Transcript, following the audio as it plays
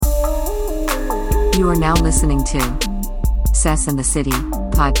You are now listening to Sess and the City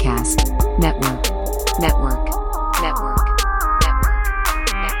Podcast Network. Network. Network.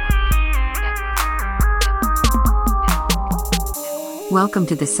 Network. Welcome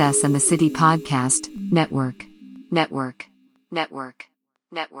to the Sess and the City Podcast Network. Network. Network.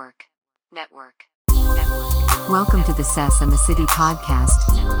 Network. Network. Network. Welcome to the Sess and the City Podcast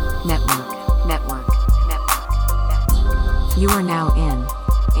Network. Network. Network. You are now in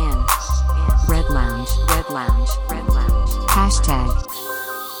Red Lounge. Red Lounge. Red Lounge. Hashtag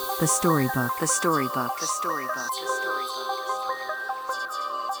the storybook. The storybook. The storybook. The storybook.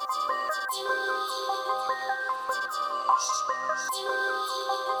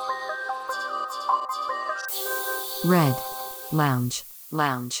 Red Lounge.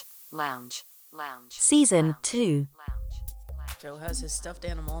 Lounge. Lounge. Lounge. Season 2. Joe has his stuffed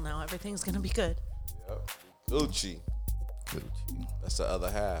animal now. Everything's gonna be good. Yep. Gucci. That's the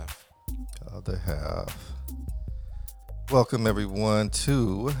other half. Welcome everyone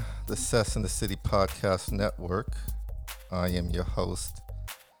to the Sess and the City Podcast Network. I am your host,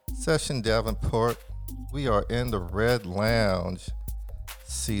 Session Davenport. We are in the Red Lounge,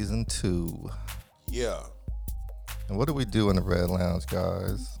 Season 2. Yeah. And what do we do in the Red Lounge,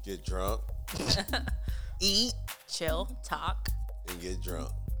 guys? Get drunk Eat, chill, talk. and get drunk.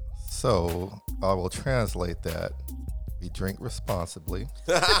 So, I will translate that. We drink responsibly.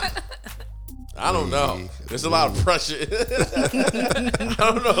 I don't know. There's a lot of pressure. I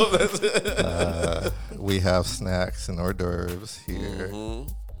don't know if that's We have snacks and hors d'oeuvres here.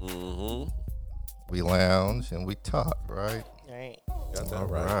 We lounge and we talk, right? Right. Got that All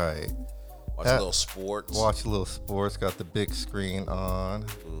right. right. Watch a little sports. Watch a little sports. Got the big screen on.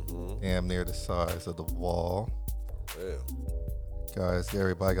 Damn near the size of the wall. Yeah. Guys,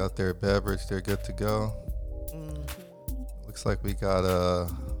 everybody got their beverage. They're good to go. Looks like we got a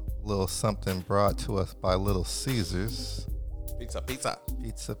little something brought to us by Little Caesars. Pizza. Pizza.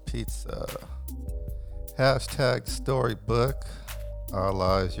 Hashtag storybook. Our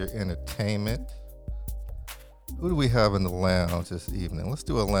lives, your entertainment. Who do we have in the lounge this evening? Let's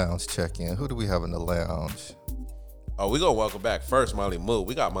do a lounge check-in. Who do we have in the lounge? Oh, we're going to welcome back first Molly Moo.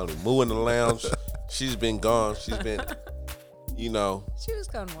 We got Molly Moo in the lounge. She's been gone. She's been, She was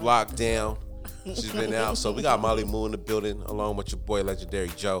gone one. locked down. She's been out. So we got Molly Moo in the building along with your boy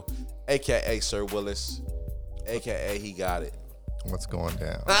Legendary Joe, a.k.a. Sir Willis, a.k.a. He Got It. What's going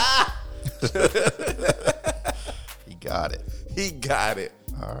down? He got it. He got it.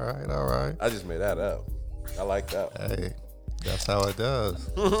 All right. I just made that up. I like that. Hey, that's how it does.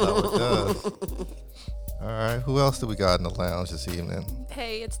 All right, who else do we got in the lounge this evening?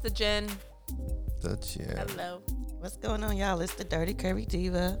 Hey, it's the Jen. The Jen. Hello. What's going on, y'all? It's the Dirty Curvy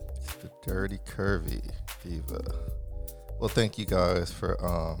Diva. It's the Dirty Curvy Diva. Well, thank you guys for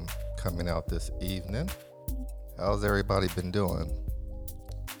coming out this evening. How's everybody been doing?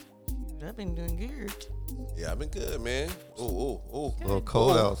 I've been doing good. Yeah, I've been good, man. Ooh. A little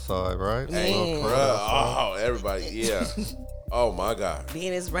cold outside, right? Hey, A little cold bruh. outside. Oh, everybody, yeah. Oh my God.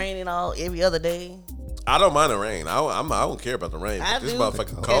 Then it's raining every other day. I don't mind the rain. I don't care about the rain. I But this do.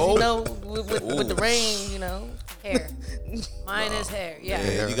 motherfucking Because, cold. with the rain, Hair. Mine is hair. Yeah.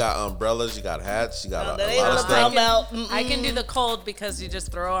 Yeah, you got umbrellas, you got hats, you got that a ain't lot what of I'm stuff. talking about. I can do the cold because you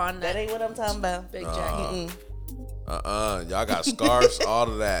just throw on That that ain't what I'm talking about. big jacket. Y'all got scarves, all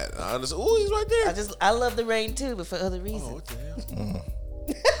of that. I understand. Ooh, he's right there. I love the rain too, but for other Oh, reasons. what the hell?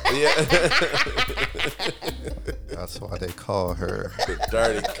 Yeah, That's why they call her the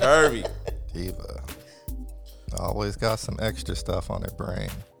Dirty Curvy. Diva. Always got some extra stuff on her brain.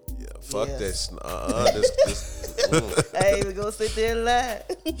 Yeah, fuck Yes. this. Hey, we gonna sit there and lie.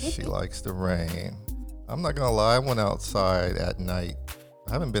 She likes the rain. I'm not gonna lie, I went outside at night.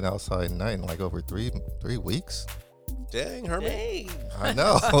 I haven't been outside at night in like over three weeks. Dang, Herman. Hey, I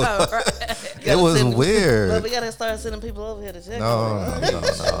know. It gotta was send- weird. but we gotta start sending people over here to check.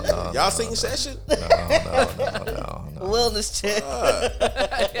 No. Y'all sing session? No. Wellness check.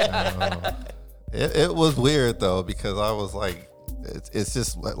 It was weird though because I was like, it's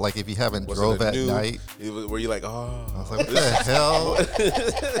just like if you haven't Was drove it a at new- night. Were you like, I oh? was like, what the hell?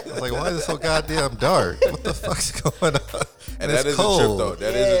 I was like, why is it so goddamn dark? What the fuck's going on? And it's that is cold. a trip though.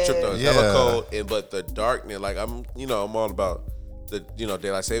 That is a trip though. It's Yeah. hella cold, but the darkness, like I'm all about the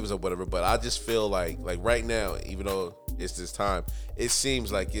daylight savings or whatever. But I just feel like right now, even though it's this time, it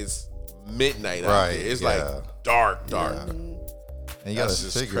seems like it's midnight out Right, there. It's yeah. like dark. Yeah. And you That's gotta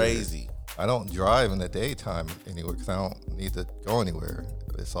just figure, crazy. I don't drive in the daytime anywhere because I don't need to go anywhere.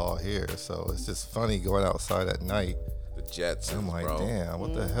 It's all here, so it's just funny going outside at night. The Jetsons, I'm like, bro. damn,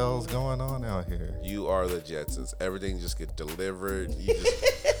 what the hell's going on out here? You are the Jetsons. Everything just get delivered. You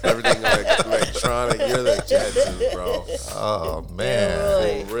just everything like animatronic. You're the Jetsons, bro. Oh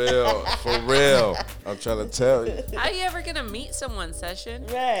man. For real. I'm trying to tell you. How you ever gonna meet someone, Session?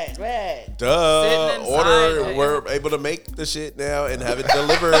 Right. Duh. Sitting inside, Order. like- We're able to make the shit now and have it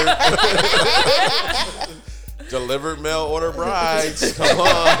delivered. Delivered mail order brides. Come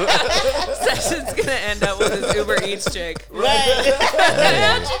on. Session's gonna end up with his Uber Eats chick. Right.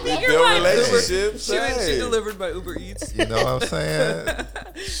 How'd you meet your Build wife? relationships. She hey. delivered by Uber Eats. You know what I'm saying?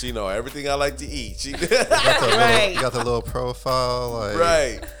 She know everything I like to eat. She Right. Got the little profile. Like,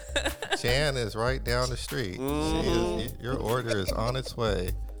 right. Jan is right down the street. Your order is on its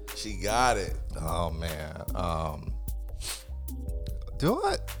way. She got it. Oh man. Do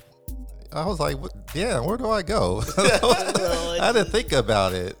I? I was like, damn, where do I go? I didn't think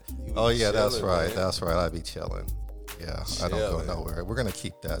about it. Oh yeah, that's chilling, right. man. That's right. I'd be chilling. Yeah, I don't go Chilling. nowhere. We're gonna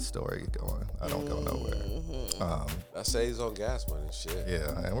keep that story going. I don't go nowhere. That saves on gas money. Shit.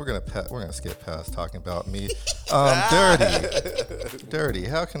 Yeah, and we're gonna skip past talking about me. Dirty.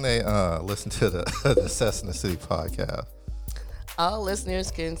 How can they listen to the Sess in the City podcast? All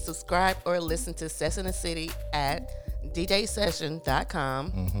listeners can subscribe or listen to Sess in the City at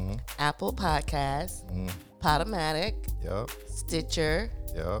djsession.com, Apple Podcasts, Podomatic, Yep. Stitcher,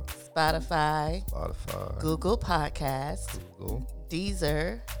 Yep. Spotify, Spotify. Google Podcasts, Google.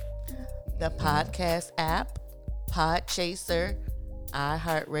 Deezer, the podcast app, Podchaser,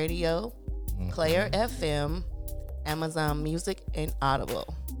 iHeartRadio, Player FM, Amazon Music, and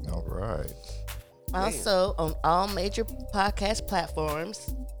Audible. All right. Also on all major podcast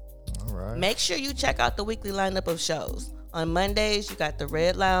platforms. All right. Make sure you check out the weekly lineup of shows. On Mondays, you got the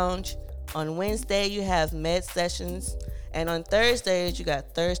Red Lounge. On Wednesday, you have Med Sessions. And on Thursdays, you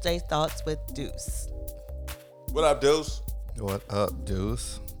got Thursday Thoughts with Deuce. What up, Deuce? What up,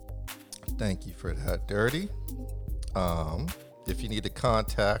 Deuce? Thank you for that, Dirty. If you need to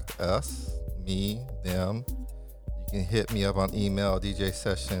contact us, me, them, you can hit me up on email,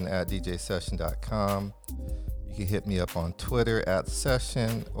 djsession@djsession.com. You can hit me up on Twitter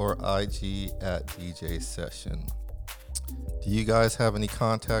 @Session or IG @DJSession. Do you guys have any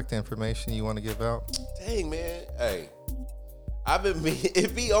contact information you want to give out? Dang, man. Hey,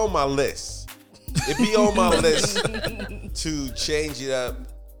 it be on my list. It be on my list to change it up,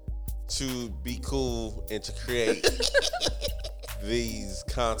 to be cool, and to create these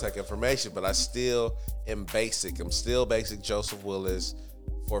contact information, but I still am basic. I'm still basic Joseph Willis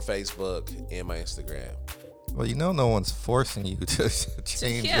for Facebook and my Instagram. Well, you know, no one's forcing you to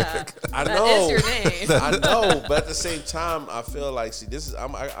change Yeah, it. I that know. is your name. I know, but at the same time, I feel like, see, this is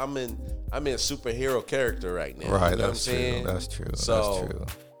I'm in superhero character right now. Right, you know that's what I'm saying? true. That's true. So, that's true.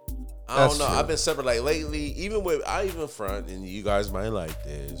 I don't That's know. true. I've been separate like lately, I even front, and you guys might like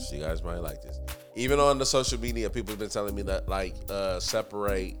this. You guys might like this. Even on the social media, people have been telling me that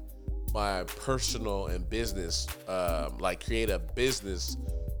separate my personal and business, create a business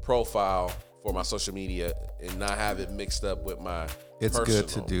profile for my social media and not have it mixed up with my It's personal. good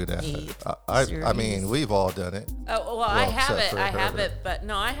to do that. Yeah, I serious. mean, we've all done it. Oh, well, I have except it. for I have her. it, but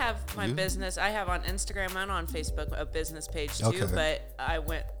no, I have my You? business. I have on Instagram and on Facebook a business page too. Okay. But I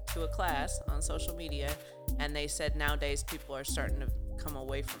went to a class on social media, and they said nowadays people are starting to come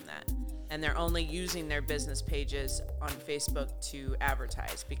away from that, and they're only using their business pages on Facebook to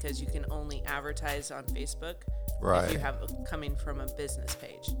advertise, because you can only advertise on Facebook if you Right. have coming from a business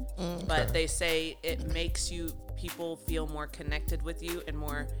page. But they say it makes people feel more connected with you and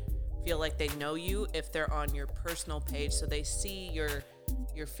more feel like they know you if they're on your personal page, so they see your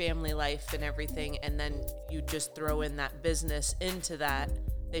family life and everything, and then you just throw in that business into that.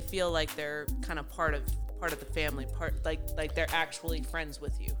 They feel like they're kind of part of the family, like they're actually friends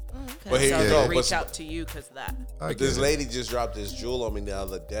with you. But here So you they go. reach But out to you because of that. I this get it. lady just dropped this jewel on me the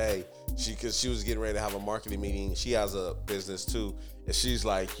other day. Cause she was getting ready to have a marketing meeting. She has a business too. And she's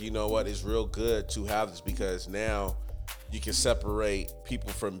like, you know what? It's real good to have this, because now you can separate people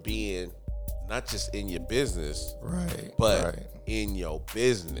from being not just in your business, Right. but right. in your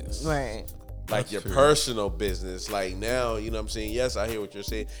business. Right. Like That's your true. personal business. Like now, you know what I'm saying? Yes, I hear what you're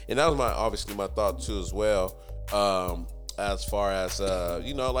saying. And that was obviously my thought too as well. As far as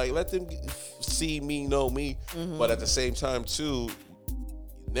like let them see me, know me. But at the same time too,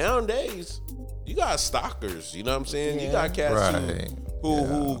 nowadays you got stalkers, you know what I'm saying? You got cats Right.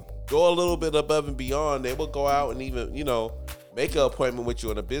 who go a little bit above and beyond. They will go out and even, make an appointment with you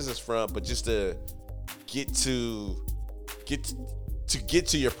on a business front, but just to get to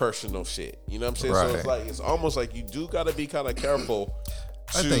your personal shit. You know what I'm saying? So it's Right. like, it's almost like you do got to be kind of careful.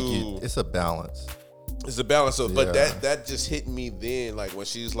 I think it's a balance. It's a balance of, but Yeah. that just hit me then, like when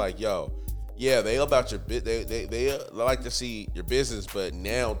she's like, yo, Yeah, they about your bit. They like to see your business, but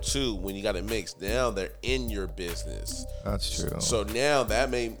now too, when you got it mixed, now they're in your business. That's true. So now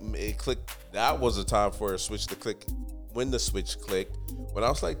that made it click. That was a time for a switch to click. When the switch clicked, when I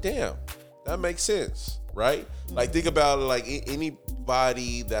was like, damn, that makes sense, right? Like think about it, like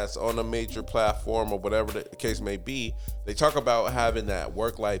anybody that's on a major platform or whatever the case may be, they talk about having that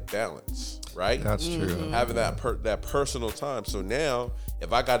work-life balance, right? That's true. Having that personal time. So now,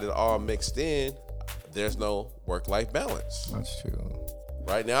 if I got it all mixed in, there's no work-life balance. That's true.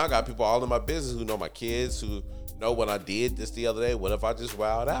 Right now, I got people all in my business who know my kids, who know when I did this the other day. What if I just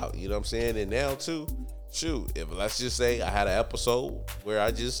wowed out? You know what I'm saying? And now too, shoot, if let's just say I had an episode where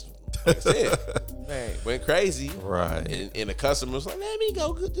I just that's it. Went crazy. Right. And the customer's like, let me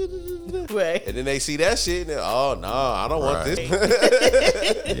go. Right. And then they see that shit and they're, oh, no, I don't want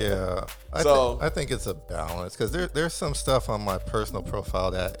this. Yeah. I think it's a balance because there's some stuff on my personal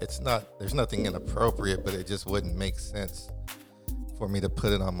profile that there's nothing inappropriate, but it just wouldn't make sense for me to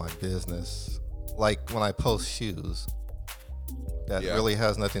put it on my business. Like when I post shoes, that really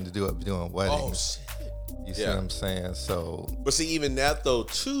has nothing to do with doing weddings. Oh, shit. You see what I'm saying? So, but see, even that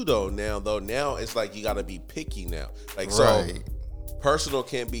now it's like you got to be picky now. Like, right. so personal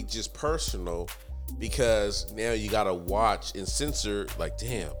can't be just personal because now you got to watch and censor. Like,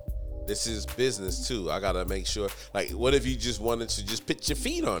 damn, this is business too. I got to make sure. Like, what if you just wanted to just put your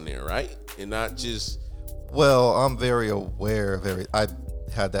feet on there, right, and not just? Well, I'm very aware of I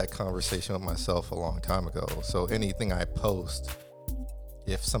had that conversation with myself a long time ago. So anything I post,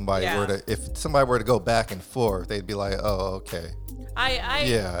 if somebody were to go back and forth, they'd be like, "Oh, okay."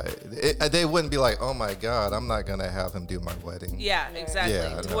 They wouldn't be like, "Oh my God, I'm not gonna have him do my wedding." Yeah, exactly.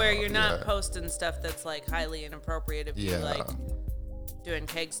 Yeah, where you're not posting stuff that's like highly inappropriate if you Yeah. like doing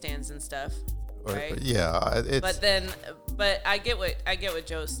keg stands and stuff, right? Yeah, But I get what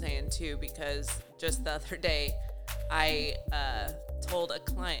Joe's saying too, because just the other day, I told a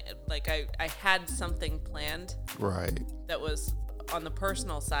client, like I had something planned, right, that was on the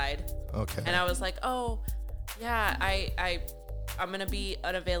personal side. Okay. And I was like, oh, yeah, I'm going to be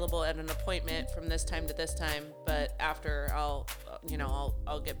unavailable at an appointment from this time to this time, but after I'll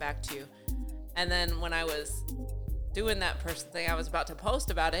get back to you. And then when I was doing that person thing, I was about to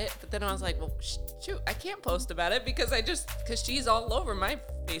post about it, but then I was like, well, shoot, I can't post about it because she's all over my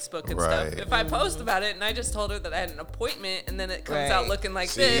Facebook and stuff. If I post about it and I just told her that I had an appointment and then it comes out looking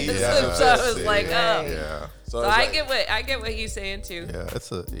like this. Yeah, so I was like, oh. Yeah. So I get what he's saying too.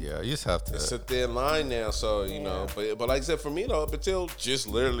 Yeah, you just have to. It's a thin line now, so you know. But like I said, for me though, up until just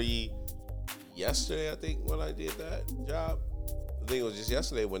literally yesterday, I think when I did that job, I think it was just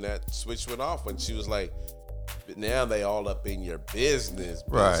yesterday when that switch went off when she was like, "But now they all up in your business."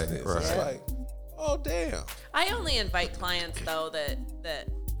 Right. It's like, oh damn. I only invite clients though that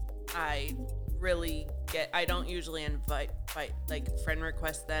I really get. I don't usually invite like friend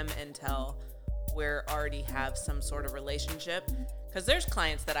request them until we're already have some sort of relationship, because there's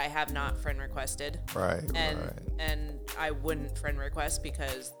clients that I have not friend requested, and I wouldn't friend request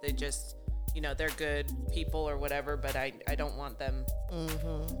because they just, they're good people or whatever, but I don't want them.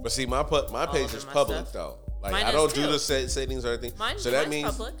 But see, my page is public though. Like Mine I don't is do too. the settings or anything. Mine's means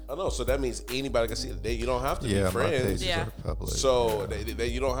public. I know. So that means anybody can see it. You don't have to be My friends. pages are public. So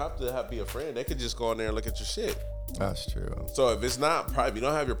you don't have to be a friend. They could just go in there and look at your shit. That's true. So if it's not private, you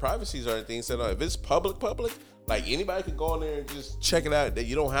don't have your privacies or anything set up. If it's public, like anybody can go in there and just check it out. That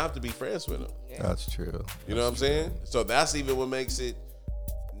you don't have to be friends with them. That's true. You know what I'm saying? So that's even what makes it.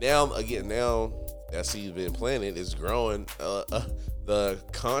 Now that seed's been planted, it's growing. The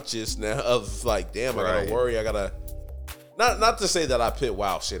conscious now of like, damn, I gotta worry. I gotta not to say that I put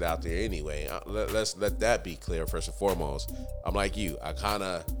wild shit out there anyway. Let's let that be clear first and foremost. I'm like you. I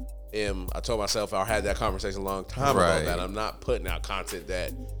told myself I had that conversation a long time ago that I'm not putting out content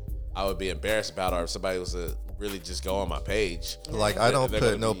that I would be embarrassed about, or if somebody was to really just go on my page. Like I don't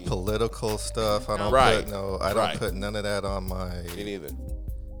put no political stuff. I don't put none of that on my. Me neither.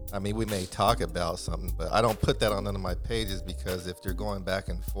 I mean, we may talk about something, but I don't put that on none of my pages because if you're going back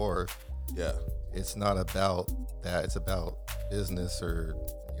and forth, it's not about that. It's about business or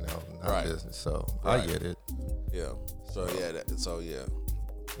not business. So I get it. Yeah. So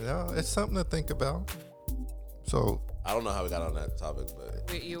it's something to think about. So I don't know how we got on that topic,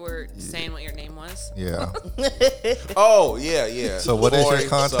 but You were saying what your name was? yeah. Oh yeah. So what is your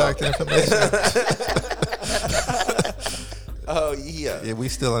contact information? Oh yeah. Yeah, we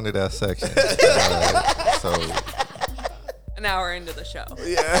still under that section. So An hour into the show.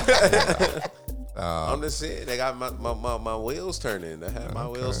 Yeah. I'm just saying they got my wheels turning. They had my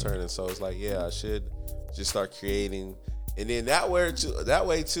wheels turning. So it's like, I should just start creating, and then that way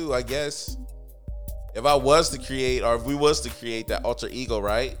too. I guess if I was to create, or if we was to create that alter ego,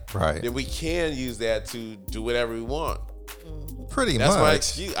 right? Right. Then we can use that to do whatever we want. Pretty That's much. my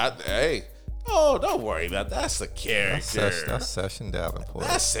excuse. Hey, oh, don't worry about that. That's the character. That's Session Davenport.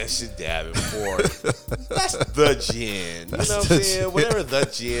 That's Session Davenport. That's the gin. You know what I'm the saying? gin. Whatever the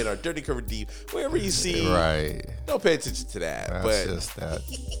gin or Dirty Curry Deep, wherever you see, Right. don't pay attention to that. That's but just that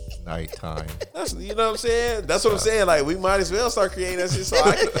nighttime. that's, you know what I'm saying? That's what I'm saying. Like, we might as well start creating that shit so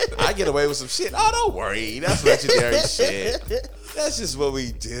I get away with some shit. Oh, don't worry. That's legendary shit. That's just what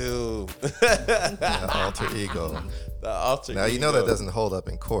we do. The alter ego. The alter Now, you know ego. that doesn't hold up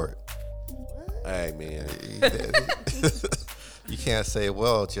in court. Hey, man. You can't say,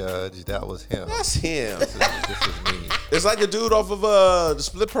 well, Judge, that was him. That's him. This is me. It's like the dude off of the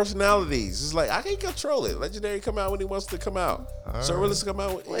Split Personalities. It's like, I can't control it. Legendary come out when he wants to come out. Sir Willis come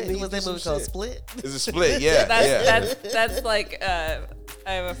out when he Was that do some movie called shit. Split? It's a split, yeah. yeah. That's like I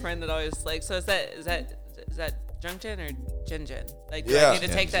have a friend that always like. So is that Drunk Gin or Gin Gin? Like, do I need to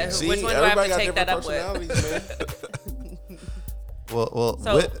take that? See, Which one do I have everybody to got take that different up with? personalities, man. Well,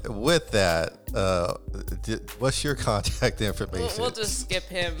 So- with that, what's your contact information? We'll just skip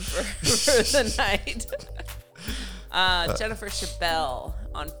him for the night. Jennifer Chabelle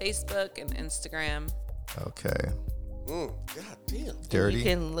on Facebook and Instagram. Okay. God damn. Dirty. You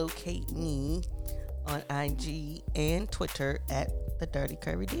can locate me on IG and Twitter at the Dirty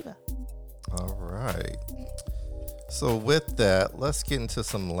Curry Diva. All right. So with that, let's get into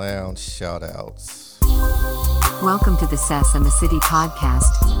some lounge shout outs. Welcome to the Sess and the City Podcast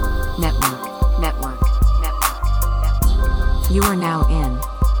Network. You are now in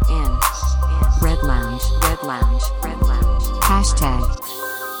Red Lounge. Hashtag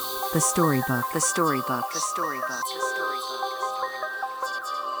the storybook.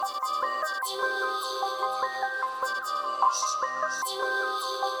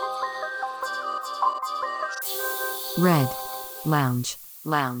 Red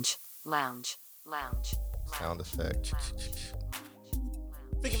Lounge. Sound effect.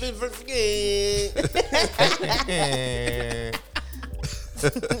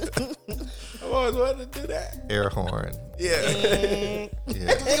 I always wanted to do that. Air horn. Yeah.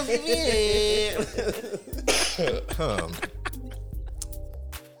 Yeah.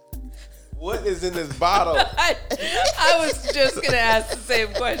 What is in this bottle? I was just gonna ask the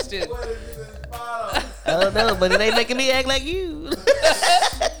same question. What is in this bottle? I don't know, but it ain't making me act like you.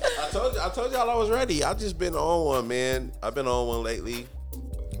 I told y'all I was ready. I've just been on one, man. I've been on one lately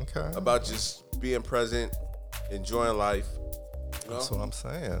Okay. about just being present, enjoying life. You know? That's what I'm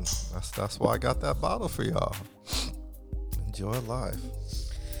saying. That's why I got that bottle for y'all. Enjoy life.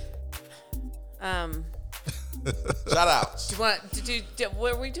 Shout outs. What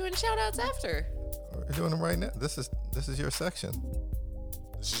are we doing? Shout outs after. We're doing them right now. This is your section.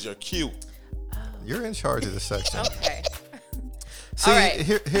 This is your cue. You're in charge of the section. Okay. See, All right.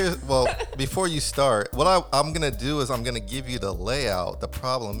 here's before you start, what I'm gonna do is I'm gonna give you the layout. The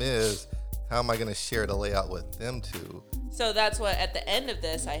problem is, how am I gonna share the layout with them two? So that's what at the end of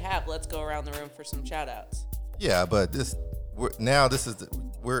this I have. Let's go around the room for some shout outs. Yeah, but this is the Don't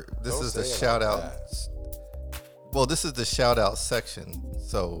say it shout like out. that. Well, this is the shout out section.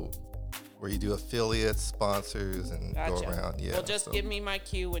 So where you do affiliates, sponsors, and Gotcha. go around. Yeah. Well, just so- give me my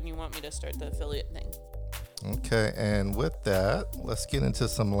cue when you want me to start the affiliate thing. Okay, and with that, let's get into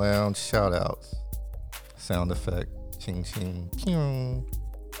some lounge shout outs. Sound effect. Ching ching. Pew.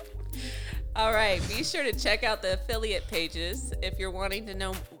 All right, be sure to check out the affiliate pages if you're wanting to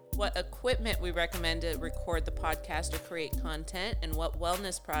know what equipment we recommend to record the podcast or create content, and what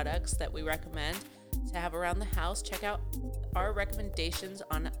wellness products that we recommend to have around the house. Check out our recommendations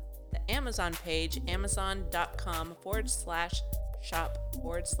on the Amazon page,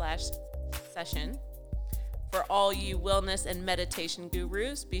 amazon.com/shop/session. For all you wellness and meditation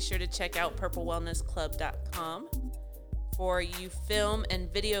gurus, be sure to check out purplewellnessclub.com. For you film and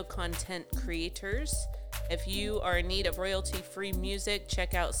video content creators, if you are in need of royalty-free music,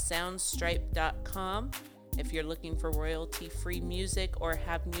 check out soundstripe.com. If you're looking for royalty-free music or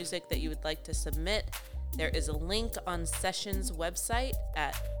have music that you would like to submit, there is a link on Session's website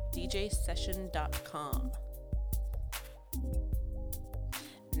at djsession.com.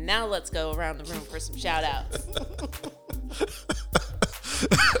 Now let's go around the room for some shout outs.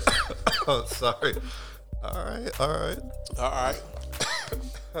 Oh, sorry. All right. All right.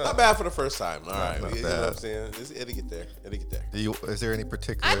 Not bad for the first time. All right. not You know what bad. I'm saying? It'll get there. Is there any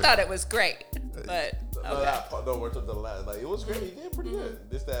particular? I thought it was great, but No, okay. that part, no, we're to the last. Like, it was great. You did pretty good.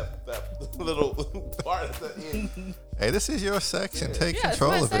 Just that little part at the end. Hey, this is your section. Take Yeah, it's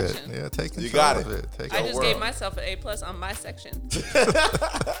control my of section. it. Yeah, take control got of it. it. Take I over. just gave myself an A+ on my section.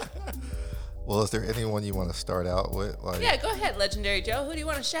 Well, is there anyone you want to start out with? Like, Yeah, go ahead, Legendary Joe. Who do you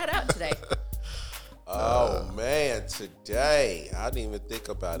want to shout out today? Oh man, today I didn't even think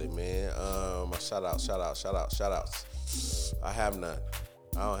about it, man. Shout outs. I have none.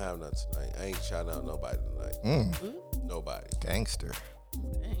 I don't have none tonight. I ain't shouting out nobody tonight. Nobody. Gangster.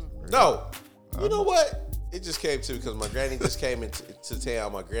 Dang. No. You know what? It just came to me because my granny just came into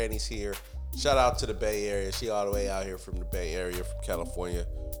town. My granny's here. Shout out to the Bay Area. She all the way out here from the Bay Area, from California.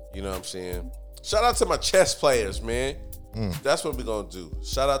 You know what I'm saying? Shout out to my chess players, man. That's what we're going to do.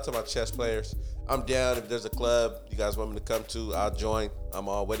 Shout out to my chess players. I'm down. If there's a club you guys want me to come to, I'll join. I'm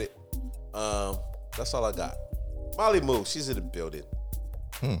all with it. That's all I got. Molly Moo, she's in the building.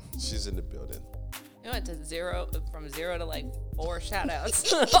 She's in the building. You went to from zero to like 4 shout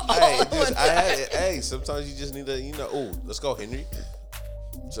outs. Hey, sometimes you just need to, let's go, Henry.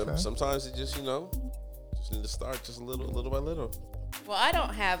 Sometimes it just, just need to start just little by little. Well, I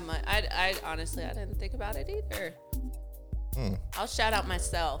don't have my. I honestly, I didn't think about it either. I'll shout out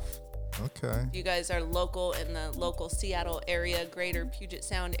myself. Okay. If you guys are local in the local Seattle area, greater Puget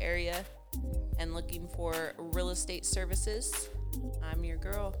Sound area, and looking for real estate services, I'm your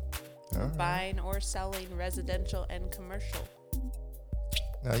girl. All right. Buying or selling residential and commercial.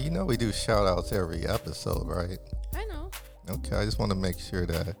 Now, we do shout outs every episode, right? I know. Okay. I just want to make sure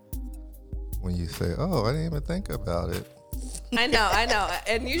that when you say, oh, I didn't even think about it. I know.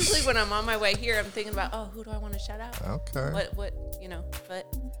 And usually when I'm on my way here, I'm thinking about, who do I want to shout out? Okay. What, but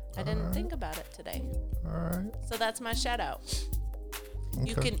I didn't think about it today. All right. So that's my shout out. Okay.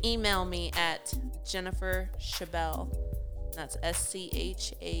 You can email me at Jennifer Shabell. That's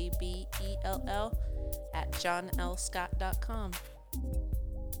SCHABELL at johnlscott.com.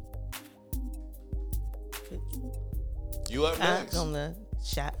 You up I'm next? gonna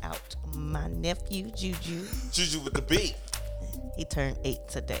shout out my nephew Juju. Juju with the beat. He turned 8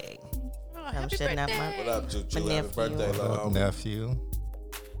 today. Oh, I'm happy shutting out birthday. my- What up, Juju? My Happy nephew. birthday, little homie. Nephew.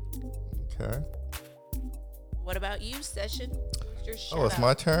 Okay. What about you, Session? What's your shout Oh, it's out?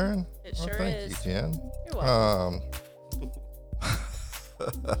 my turn? It Oh, sure thank is. you, Jen. You're welcome.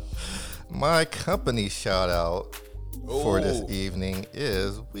 My company shout out for this Ooh. evening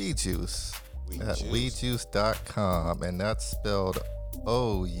is Weed Juice Weed at Juice. weedjuice.com, and that's spelled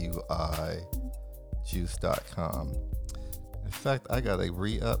OUI juice.com. In fact, I got a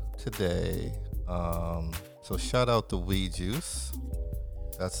re-up today. So shout out to Weed Juice.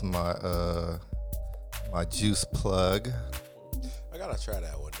 That's my my juice plug. I gotta try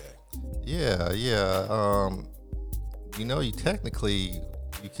that one day. Yeah.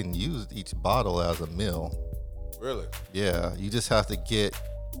 You can use each bottle as a meal. Really? Yeah, you just have to get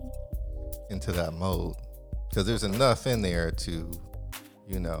into that mode because there's enough in there to,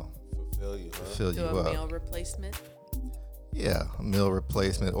 Fulfill you, huh? fill Do you a up. meal replacement. Yeah, a meal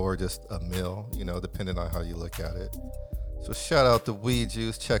replacement or just a meal, depending on how you look at it. So shout out to Weed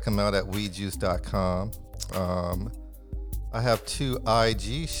Juice. Check them out at weedjuice.com. I have 2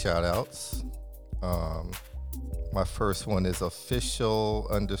 IG shout outs. My first one is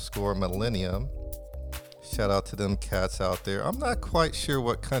official_millennium. Shout out to them cats out there. I'm not quite sure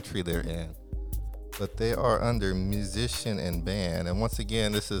what country they're in, but they are under musician and band. And once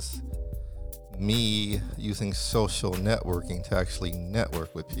again, this is me using social networking to actually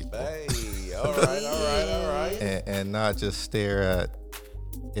network with people. Hey, all right. And not just stare at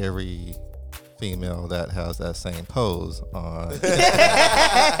every female that has that same pose on.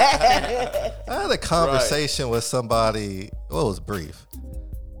 I had a conversation with somebody. Well, it was brief.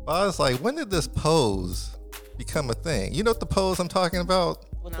 But I was like, when did this pose become a thing? You know what the pose I'm talking about?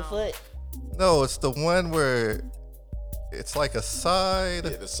 With the No. foot. No, it's the one where it's like a side.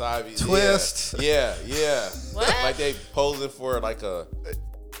 Yeah, the side Twist. Yeah. What? Like they posing for like a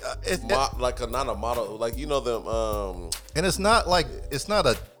not a model, like them. And it's not like it's not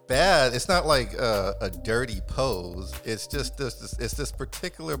a bad. It's not like a dirty pose. It's just this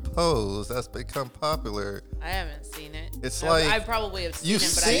particular pose that's become popular. I haven't seen it. It's I like- probably have seen You've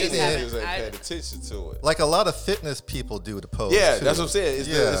it, but I seen just it. Niggas ain't haven't. paid attention to it. Like a lot of fitness people do the pose. Yeah, too. that's what I'm saying. It's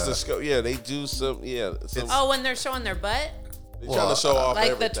Yeah. the scope. Yeah, they do some. Yeah, some, Oh, when they're showing their butt, they Well, trying to show off like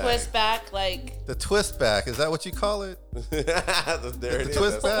everything. the twist back, like. The twist back. Is that what you call it? There it is.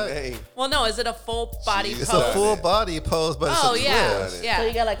 twist That's the back? name. Well, no, is it a full body Jeez. It's pose? a full body pose, but Oh it's a yeah, twist. So yeah.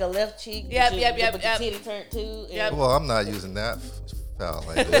 you got like a left cheek. Yep, but yep, but the yep. titty turned too. Yep. Well, I'm not using that foul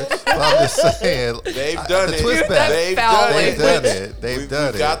language. But I'm just saying. They've done the it. twist back. They've foul done They've it. done it. They've We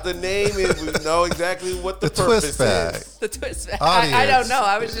done it. got the name and we know exactly what the, The purpose twist back. is. The twist back. Audience. I don't know.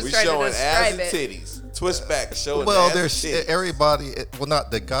 I was just We trying to showing describe ass it. and titties. Twist back showing Well, ass there's and titties. everybody. Well, not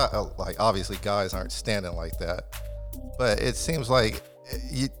the guy. Like obviously, guys aren't standing like that. But it seems like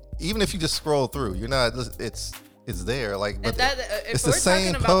even if you just scroll through, you're not. It's there. Like, but If it's we're the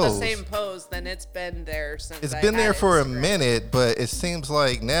same talking about pose. the same pose, then it's been there since. It's I been there had for a Instagram. minute, but it seems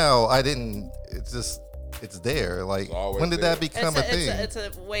like now it's there. Like, It's always when did there. that become a thing? It's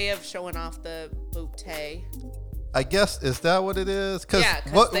a way of showing off the bootay. I guess, is that what it is? Yeah,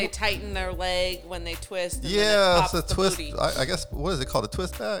 because they tighten their leg when they twist. And then Yeah, it it's pops a the twist. booty. I guess, what is it called? A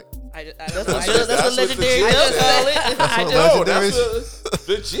twist back? I don't That's know. what, I that's just- what what the legendary gin does said. call it. That's I what just- No, legendary. that's what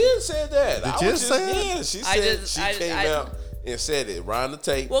the Jen said that. The I Jen was just, said it? yeah, she I said just- she I- came I- out and said it. Round the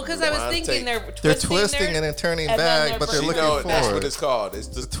tape. Well, because I was round the thinking tape. They're twisting and then turning and then back, they're but they're She looking know that's forward. what it's called. It's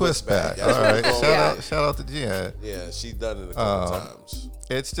the Twist back. That's All what right. it's called. Shout out to Jen. Yeah, she done it a couple times.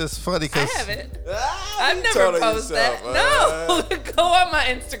 It's just funny I because haven't. Ah, I've you never told her posted yourself, that. No, go on my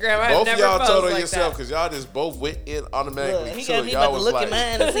Instagram. I've Both of never y'all posted told her like yourself that. because y'all just both went in automatically. Look, he to got it. me Y'all about to was look like, at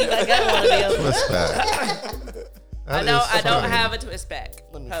mine and see if I got one of them. twist back. I don't have a twist back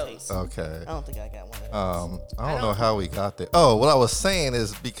Let me pose. see. Okay. I don't think I got one of those. I don't know how we got there. Oh, what I was saying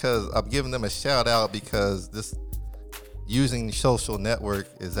is because I'm giving them a shout out because this using social network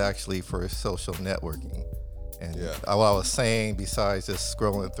is actually for social networking. And Yeah. what I was saying, besides just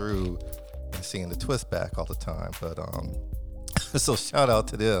scrolling through and seeing the twist back all the time, but so shout out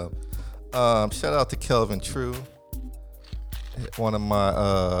to them. Shout out to Kelvin True. One of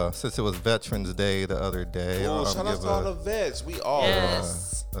my since it was Veterans Day the other day. Oh, I'll shout out give to all the vets. We all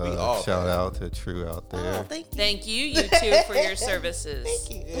Yes. we all shout vet. out to True out there. Oh, thank you. Thank you two, for your services.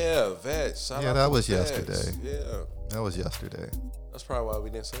 Thank you. Yeah, vets. Shout Yeah, out that to was vets. yesterday. Yeah, That was yesterday. that's probably why we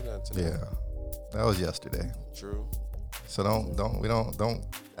didn't say nothing today. Yeah, that was yesterday. True. So don't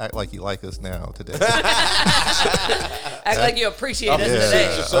act like you like us now today. Act like you appreciate us Appreciate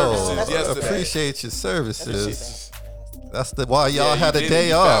today. your services yesterday. Appreciate your services. That's That's the why y'all Yeah, had you a did it. day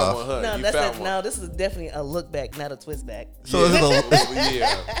You found off. one, huh? No, You that's found it. one. No, this is definitely a look back, not a twist back. So is it a,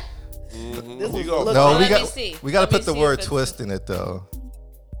 Yeah. This You was go. a look no, back. we Let me got see. we got to Let me put the see word if it's- twist in it though.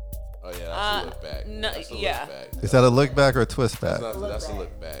 Oh yeah, that's a look back. no, That's a yeah. Look back. Is that a look back or a twist back? That's a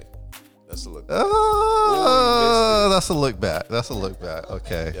look back. That's a look back. Oh, Ooh, you that's a look back. That's a look back.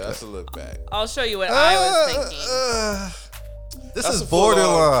 Okay. Yeah, that's a look back. I'll show you what I was thinking. This That's is a full-on-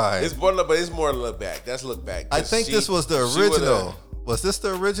 borderline. It's borderline, but it's more look back. That's look back. I 'Cause think she- this was the she would've- original. Was this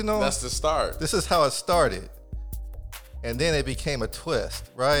the original? That's the start. This is how it started, and then it became a twist,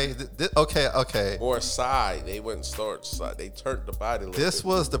 right? Okay. More side. They wouldn't start side. They turned the body a little This bit.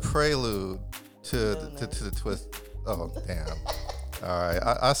 was the prelude to the twist. Oh damn! All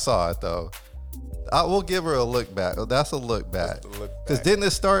right, I saw it though. I will give her a look back. Oh, that's a look back. the look Because back. didn't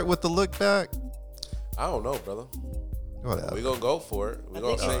it start with the look back? I don't know, brother. Whatever. We gonna go for it. We I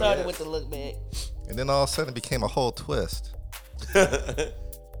gonna think say it started yes. with the look back. And then all of a sudden it became a whole twist.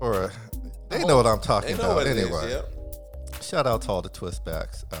 Or they know what I'm talking They know about what it is. anyway. Yep. Shout out to all the twist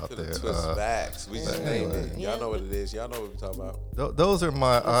backs out To there. the twist backs. We just named anyway. it. Y'all know what it is. Y'all know what we talking about. Those are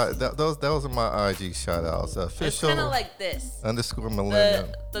my those are my IG shout outs. It's Official kind of like this. _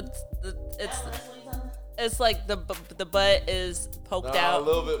 millennium. It's like the butt is poked Nah, a out.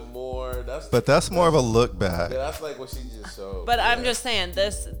 little bit more. But that's more of a look back. Yeah, that's like what she just showed. But I'm Yeah. just saying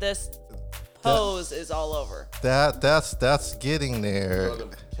this pose is all over. That's getting there. So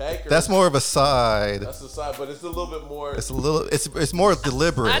the cakers, That's more of a side. That's the side, but it's a little bit more. It's a little. It's more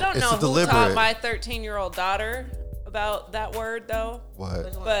deliberate. I don't know it's who deliberate. taught my 13-year-old daughter about that word though.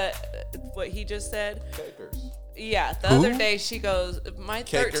 What? But what he just said, cakers. yeah. The Who? other day she goes, my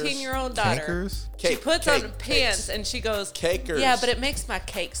Cakers? 13-year-old daughter. Cankers? She Cake- puts cake- on pants cakes. and she goes, Cakers. yeah, but it makes my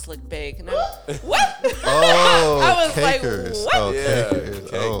cakes look big. And I'm, what? Oh, I was like, cakers. what? Oh, Yeah, cakers.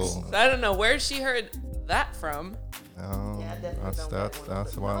 cakes. Oh, I don't know where she heard that from. no. Yeah, I definitely That's don't got one.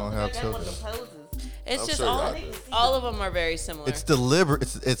 that's why I don't have I got one children. of the poses. It's I'm just sure y'all do. all of them are very similar. It's deliberate.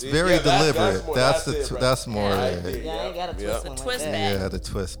 It's Yeah, very that's deliberate. more- That's that's the it, right. that's more. Yeah. I it. did. Yeah, I ain't got a twist Yep. one like twist that. back. Yeah, the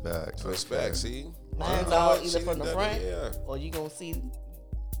twist back. Twist Okay. back. See. Mine's You know all what? either She from the done front it, yeah. or you gonna see,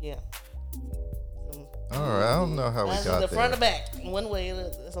 yeah. All right, I don't know how we Mine's got the front there. or back. One way,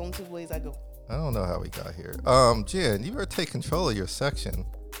 it's only two ways I go. I don't know how we got here. Jen, you better take control of your section.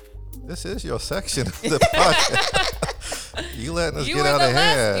 This is your section of the podcast. You letting us you get were out the of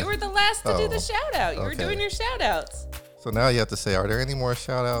last. hand. You were the last to do Oh, the shout out. You were okay. doing your shout outs. So now you have to say, are there any more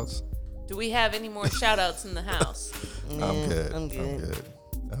shout outs? Do we have any more shout outs in the house? I'm good. I'm good.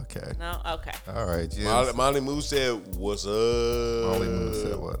 Okay. No? Okay. All right, Jen. Molly Moo said, "What's up?" Molly Moon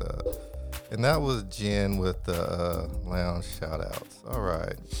said what up. And that was Jen with the lounge shout outs. All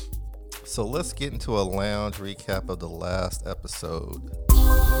right. So let's get into a lounge recap of the last episode.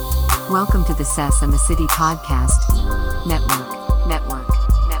 Welcome to the Sass and the City Podcast Network.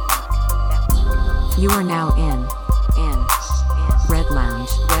 You are now in Red Lounge.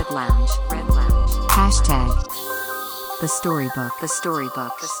 Lounge. Red Lounge. Hashtag the storybook. The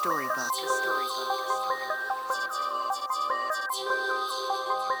storybook. The storybook. The storybook.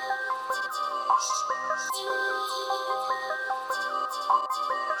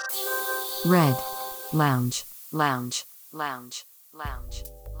 Red Lounge. Lounge. Lounge. Lounge.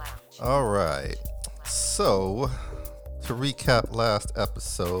 Lounge. All right. So, to recap last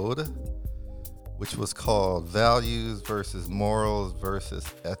episode, which was called Values versus Morals versus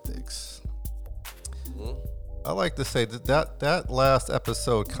Ethics. I like to say that last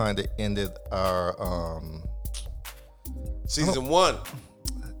episode kind of ended our Season 1.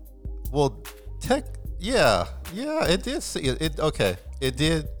 well, it did. It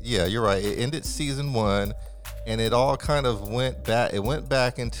did. Yeah, you're right. It ended season 1, and it all kind of went back. It went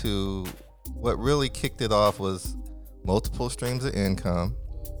back into what really kicked it off was multiple streams of income,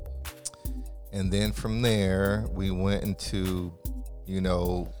 and then from there we went into,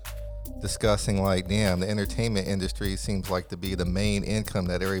 discussing like, damn, the entertainment industry seems like to be the main income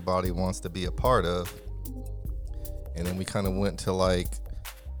that everybody wants to be a part of, and then we kind of went to like,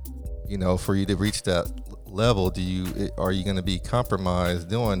 for you to reach that level, are you going to be compromised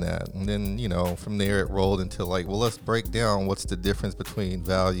doing that? And then from there it rolled into like, well, let's break down what's the difference between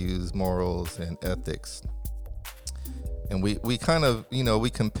values, morals, and ethics. And we kind of we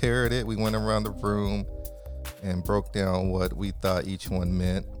compared it. We went around the room and broke down what we thought each one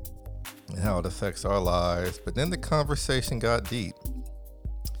meant and how it affects our lives. But then the conversation got deep,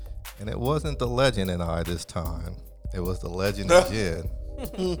 and it wasn't the legend and I this time. It was the legend and Jen.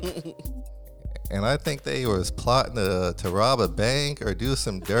 And I think they was plotting to rob a bank or do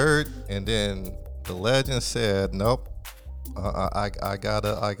some dirt, and then the legend said, "Nope, I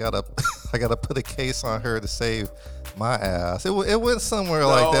gotta put a case on her to save my ass." It went somewhere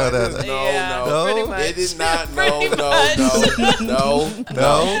like that. Pretty much. It did not. No. Pretty much. No.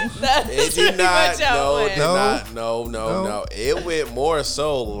 That's It did not. how it went. No. It went more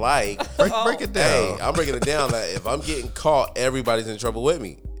so like, break it down. hey, I'm breaking it down. Like, if I'm getting caught, everybody's in trouble with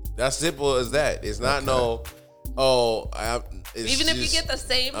me. That's simple as that. It's not Even if you get the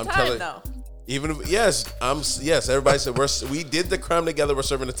same time, though. Even if, yes, everybody said we did the crime together. We're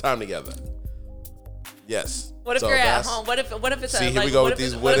serving the time together. Yes. What if you're at home? What if it's see? Here we go with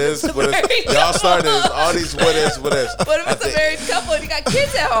these what ifs. Y'all started all these what ifs. What if it's a married couple and you got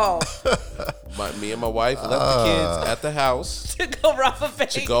kids at home? Me and my wife left the kids at the house to go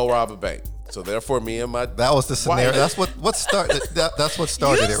rob a bank. So therefore, me and my that was the scenario. That's what started. That's what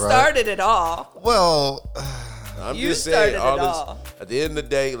started it, right? You started it all. Well, I'm just saying all this. At the end of the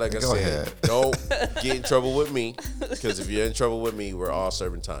day, like I said, don't get in trouble with me, because if you're in trouble with me, we're all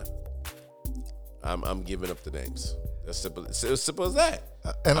serving time. I'm giving up the names. That's simple. It's as simple as that.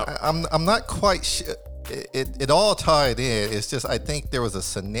 And I'm not quite sure. It all tied in. It's just I think there was a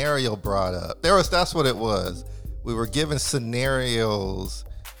scenario brought up. That's what it was. We were given scenarios.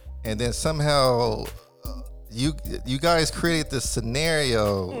 And then somehow you guys created this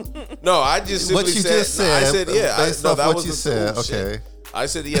scenario. No, I just simply what you just said. I said, yeah. Based off what you said. Okay. I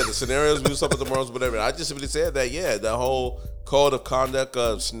said, yeah, the scenarios, we stuff with the morals, whatever. I just simply said that, yeah, the whole code of conduct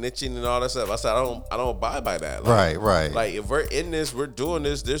of snitching and all that stuff. I said, I don't abide by that. Like, right. Like, if we're in this, we're doing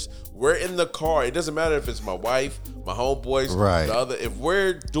this. We're in the car. It doesn't matter if it's my wife, my homeboys, the other. If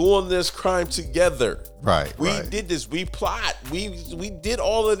we're doing this crime together, we did this. We plot. We did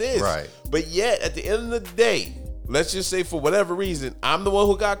all of this. Right. But yet, at the end of the day, let's just say for whatever reason, I'm the one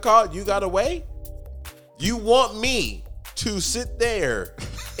who got caught. You got away. You want me to sit there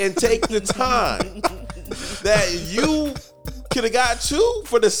and take the time that you could have got two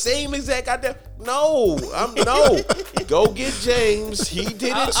for the same exact goddamn? No. Go get James. He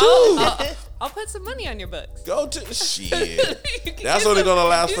did it too. I'll put some money on your books. Go to shit. That's only gonna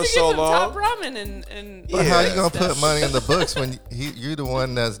last for so long. Top ramen and but how you gonna put money in the books when you're the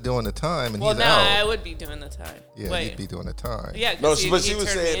one that's doing the time and he's out? I would be doing the time. Yeah, you'd be doing the time. Yeah, no, but she was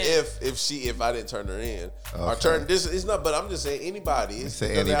saying if I didn't turn her in, or turn this is not. But I'm just saying anybody. You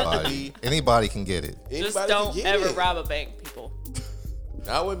say anybody. Anybody can get it. Just don't ever rob a bank, people.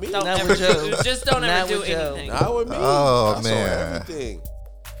 Not with me. Just don't ever do anything. Not with me. Oh I man. Saw everything.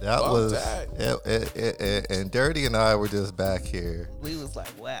 That was and Dirty and I were just back here. We was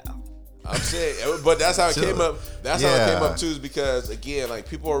like, wow. I'm saying, but that's how it came up. That's how it came up too, is because again, like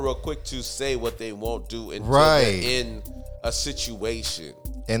people are real quick to say what they won't do until they're in a situation.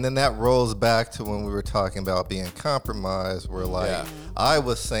 And then that rolls back to when we were talking about being compromised, where like I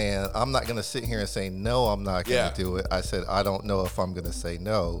was saying, I'm not gonna sit here and say no, I'm not gonna do it. I said I don't know if I'm gonna say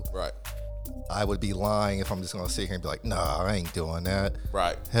no. Right. I would be lying if I'm just gonna sit here and be like, nah, I ain't doing that.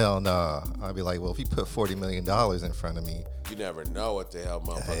 Right. Hell nah. I'd be like, well, if you put $40 million in front of me, You never know what the hell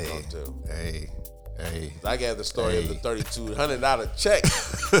motherfuckers gonna do. Hey. I gave the story of the $3,200 check.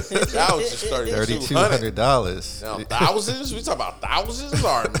 That was just $3,200. $3,200. Now thousands? We talking about thousands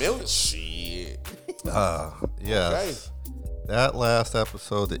or millions? Shit. Yes. Okay. That last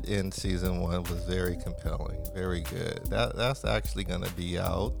episode in season 1 was very compelling, very good. That's actually going to be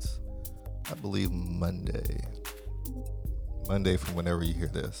out, I believe, Monday from whenever you hear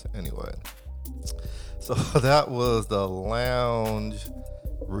this. Anyway, so that was the lounge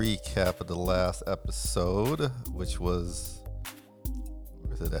recap of the last episode, which was,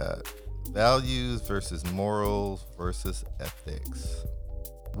 where's it at? Values versus morals versus ethics.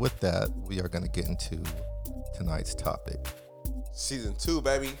 With that, we are going to get into tonight's topic. Season 2,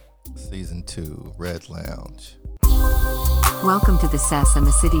 baby. Season 2, Red Lounge. Welcome to the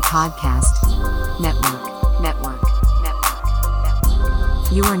Sesame City Podcast Network.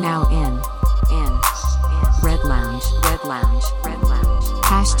 You are now in Red Lounge.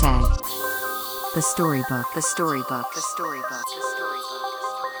 Hashtag the storybook.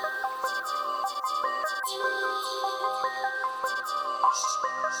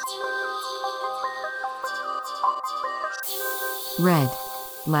 Red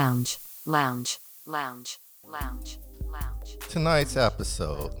Lounge. Tonight's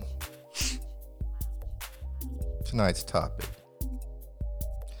episode. Tonight's topic.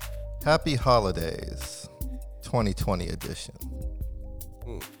 Happy Holidays 2020 edition.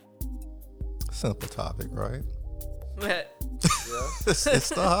 Simple topic, right? It's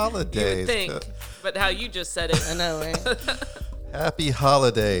the You holidays. would think, but how you just said it. I know, right? Happy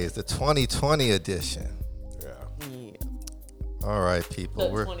Holidays, the 2020 edition. Yeah. All right, people.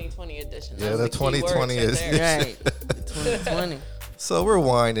 The 2020 edition. Yeah, That's the key 2020 words is- right there. Right. 2020. So we're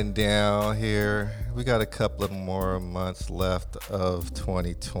winding down here. We got a couple of more months left of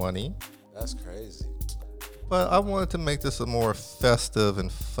 2020. That's crazy. But I wanted to make this a more festive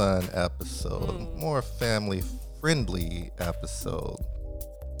and fun episode, more family-friendly episode.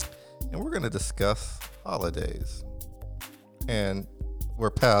 And we're going to discuss holidays. And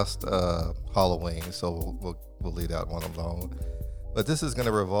we're past Halloween, so we'll leave that one alone. But this is going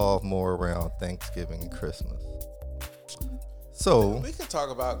to revolve more around Thanksgiving and Christmas. So We can talk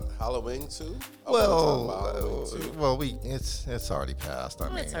about Halloween too. I wanna talk about Halloween, too. It's already passed. I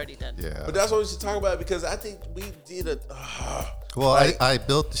mean, it's already done. Yeah. But that's what we should talk about because I think we did a. Well, like- I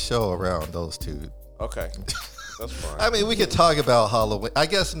built the show around those two. Okay, that's fine. I mean, we could talk about Halloween. I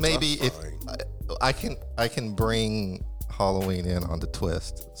guess maybe That's if I can bring Halloween in on the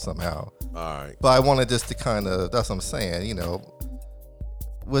twist somehow. All right. But I wanted just to kind of, that's what I'm saying, you know,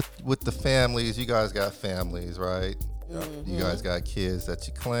 with the families, you guys got families, right? You guys got kids that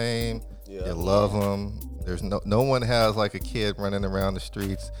you claim, Yeah. you love them. There's no one has like a kid running around the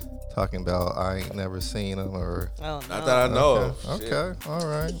streets talking about I ain't never seen them or. Oh, no. Not that I know of. Okay, Shit. okay, all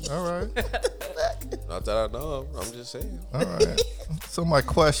right. Not that I know of. I'm just saying. All right. So my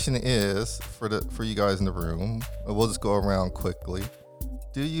question is for you guys in the room, and we'll just go around quickly.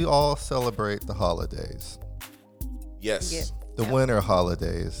 Do you all celebrate the holidays? Yes. Yeah. The winter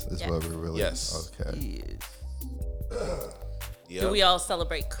holidays is what we're really. Yes. Okay. Yes. Yep. Do we all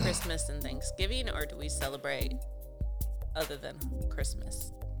celebrate Christmas and Thanksgiving, or do we celebrate other than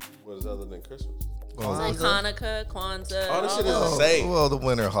Christmas? What is other than Christmas? Well, Like Hanukkah, Kwanzaa. All this all shit is the those. same. well, the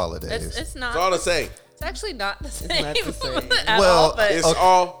winter holidays. It's not. It's all the same. It's actually not the same. not the same. at Well, all, but It's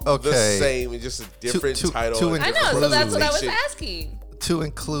all the okay. same. It's just a different to title. and I know. different So that's what I was presentation. asking. To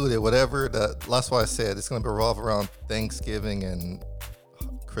include it, whatever that's why I said it's going to revolve around Thanksgiving and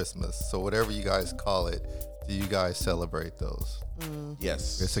Christmas. So whatever you guys call it, do you guys celebrate those?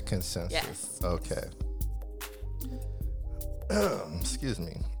 Yes. It's a consensus. Yes. Okay. Excuse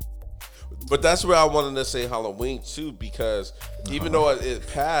me. But that's where I wanted to say Halloween too, because even though it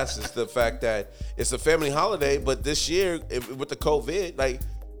passed, it's the fact that it's a family holiday. But this year, with the COVID, like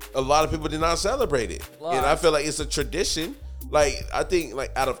a lot of people did not celebrate it, and I feel like it's a tradition. Like I think,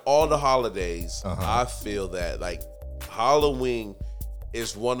 like out of all the holidays, I feel that like Halloween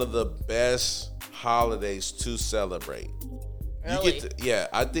is one of the best holidays to celebrate. Really? You get to, yeah,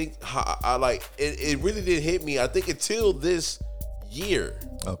 I think I like it. It really didn't hit me. I think until this year.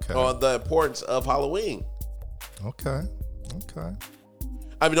 Okay. On the importance of Halloween. Okay.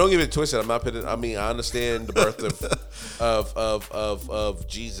 I mean, don't get it twisted. I'm not putting. I mean, I understand the birth of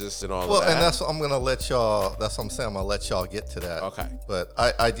Jesus and all Well, of that. and that's what I'm gonna let y'all. That's what I'm saying. I'm gonna let y'all get to that. Okay. But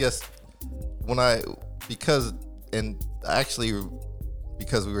I just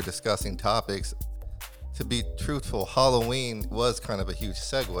because we were discussing topics. To be truthful, Halloween was kind of a huge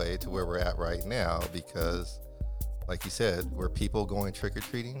segue to where we're at right now because, like you said, were people going trick or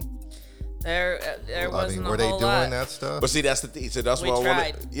treating? There wasn't were a they whole doing lot. that stuff? But see, that's the thing. So that's We what I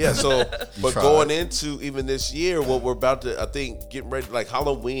tried. want. Yeah. So, but tried. going into even this year, what we're about to, I think, getting ready, like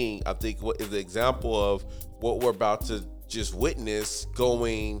Halloween, I think what is the example of what we're about to just witness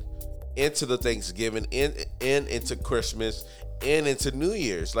going into the Thanksgiving and into Christmas and into New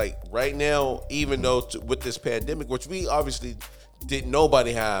Year's. Like right now, even though with this pandemic, which we obviously didn't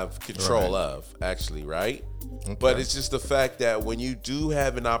nobody have control of, actually, right? Okay. But it's just the fact that when you do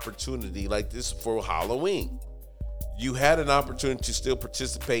have an opportunity like this for Halloween, you had an opportunity to still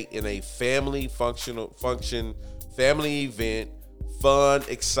participate in a family family event, fun,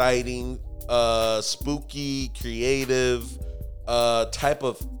 exciting, spooky, creative type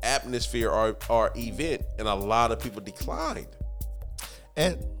of atmosphere or event, and a lot of people declined.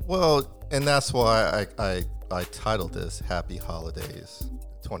 And that's why I titled this Happy Holidays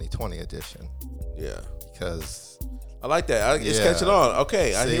 2020 edition, Yeah, because I like that. It's Yeah. catching on.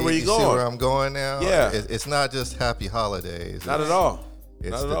 Okay, I hear where you're you see where going. I'm going now. Yeah. It's not just Happy Holidays. Not at all. It's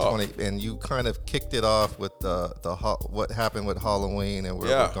Not at the all. 20, and you kind of kicked it off with what happened with Halloween and where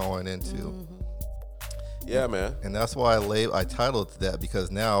Yeah. we're going into. Yeah, man. And that's why I titled it that,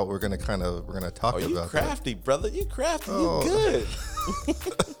 because now we're gonna talk Oh, you about crafty, brother. You crafty. Oh. You good.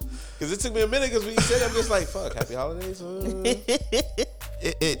 Because it took me a minute. Because when you said it, I'm just like, fuck. Happy holidays. that.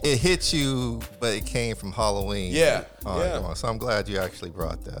 It hit you, but it came from Halloween. Yeah, on. yeah. So I'm glad you actually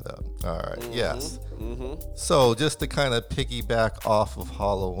brought that up. All right. Mm-hmm. Yes. So just to kind of piggyback off of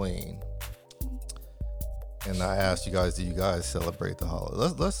Halloween, and I asked you guys, do you guys celebrate the holiday?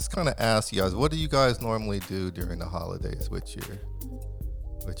 Let's just kind of ask you guys, what do you guys normally do during the holidays with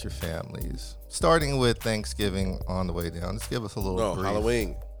your families? Starting with Thanksgiving on the way down. Just give us a little No, brief.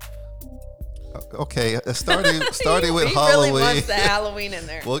 Halloween. Okay, starting with he Halloween. really wants the Halloween in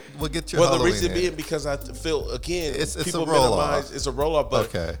there. We'll get your Well, the Halloween reason in. being because I feel again, It's a people roll-off. minimize. It's a roll off, but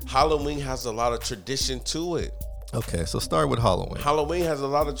Okay. Halloween has a lot of tradition to it. Okay, so start with Halloween. Halloween has a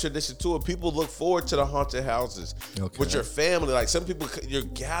lot of tradition to it. People look forward to the haunted houses Okay. with your family. Like some people, you're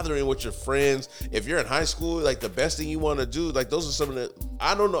gathering with your friends. If you're in high school, like the best thing you want to do, like those are some of the,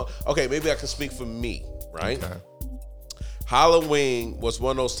 I don't know. Okay, maybe I can speak for me, right? Okay. Halloween was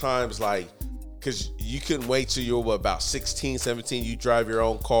one of those times like, because you couldn't wait till you were about 16, 17. You drive your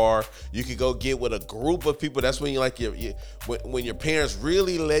own car. You could go get with a group of people. That's when you like when your parents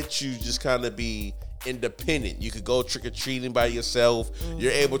really let you just kind of be independent. You could go trick-or-treating by yourself.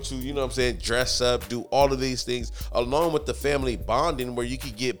 You're able to, you know what I'm saying, dress up, do all of these things, along with the family bonding where you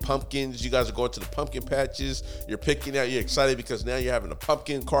could get pumpkins. You guys are going to the pumpkin patches. You're picking out, you're excited because now you're having a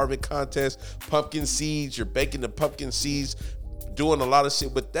pumpkin carving contest, pumpkin seeds. You're baking the pumpkin seeds, doing a lot of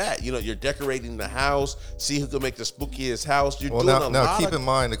shit with that. You know, you're decorating the house, see who can make the spookiest house. You're Well, doing now a lot keep of, in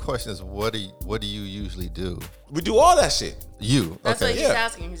mind the question is, what do you usually do? we do all that shit. You That's okay? what he's Yeah.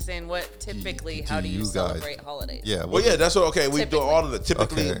 asking. He's saying, what typically, how do you you guys- celebrate holidays? Yeah. Well, yeah, that's what. Okay, we do Typically. all of the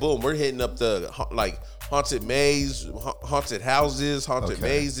typically. Okay. Boom, we're hitting up the like haunted maze, haunted houses, haunted Okay.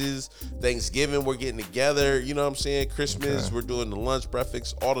 mazes. Thanksgiving, we're getting together. You know what I'm saying? Christmas, Okay. we're doing the lunch,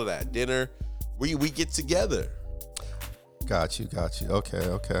 breakfast, all of that. Dinner, we get together. Got you.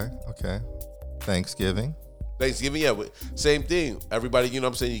 Okay. Thanksgiving. Thanksgiving, yeah, same thing. Everybody, you know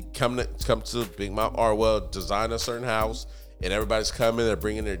what I'm saying? You come to Big Mount Arwell, design a certain house, and everybody's coming. They're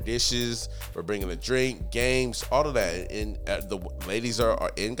bringing their dishes. We're bringing a drink, games, all of that. And the ladies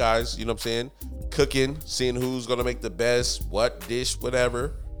are in, guys, you know what I'm saying? Cooking, seeing who's going to make the best, what dish,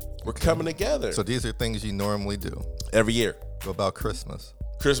 whatever. We're coming together So these are things you normally do. every year. What about Christmas?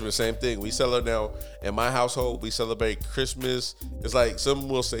 Christmas, same thing. We celebrate now in my household. We celebrate Christmas. It's like some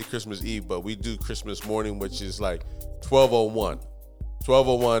will say Christmas Eve, but we do Christmas morning, which is like 12:01.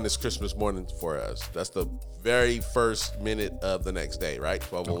 12:01 is Christmas morning for us. That's the very first minute of the next day, right?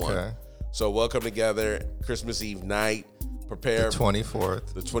 12:01. Okay. So we'll come together Christmas Eve night, prepare The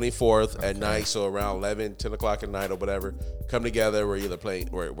 24th. the 24th at night, so around 11, 10 o'clock at night or whatever, come together. We're either playing,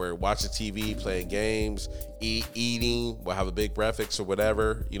 we're watching TV, playing games, eating. We'll have a big breakfast or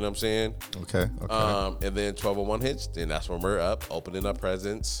whatever, you know what I'm saying? Okay. And then 12:01 hits, then that's when we're up, opening up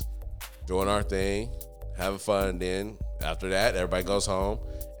presents, doing our thing, having fun. Then after that, everybody goes home.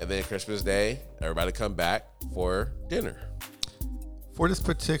 And then Christmas Day, everybody come back for dinner. For this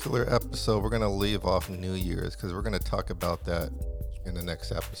particular episode, we're going to leave off New Year's because we're going to talk about that in the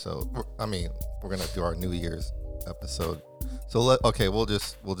next episode. We're going to do our New Year's episode. So we'll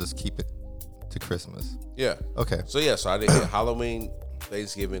just keep it to Christmas. Yeah. Okay. So I did Halloween,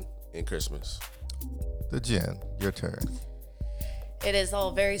 Thanksgiving, and Christmas. The Jen, your turn. It is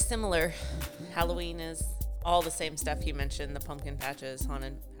all very similar. Halloween is all the same stuff you mentioned, the pumpkin patches,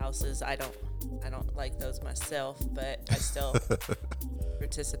 haunted houses. I don't like those myself, but I still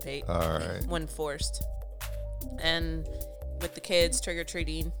participate. All right. When forced. And with the kids,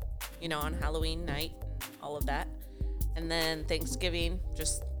 trick-or-treating, on Halloween night and all of that. And then Thanksgiving,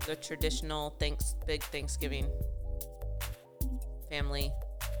 just the traditional big Thanksgiving family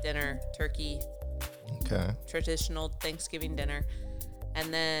dinner, turkey. Okay. Traditional Thanksgiving dinner.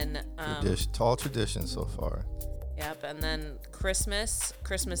 And then Tall tradition so far. Yep, and then Christmas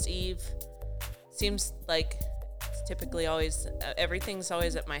Eve seems like it's typically always everything's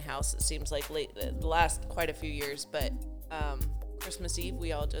always at my house. It seems like the last quite a few years, but Christmas Eve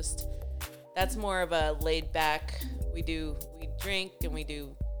that's more of a laid back. We drink and we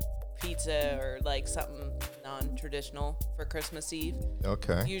do pizza or like something non-traditional for Christmas Eve.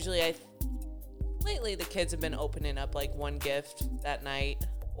 Okay. Usually lately the kids have been opening up like one gift that night,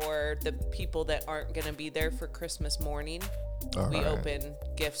 or the people that aren't going to be there for Christmas morning, we open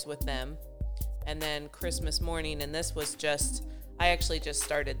gifts with them. And then Christmas morning, and I actually just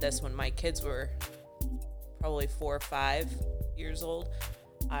started this when my kids were probably 4 or 5 years old.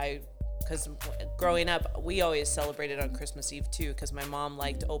 Because growing up, we always celebrated on Christmas Eve too, because my mom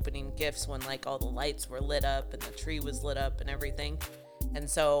liked opening gifts when like all the lights were lit up and the tree was lit up and everything. And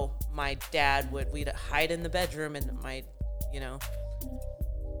so my dad we'd hide in the bedroom, and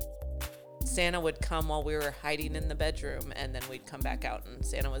Santa would come while we were hiding in the bedroom, and then we'd come back out and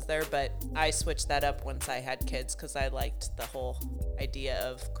Santa was there. But I switched that up once I had kids because I liked the whole idea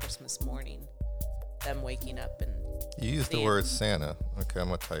of Christmas morning, them waking up and you used the word Santa. Okay, I'm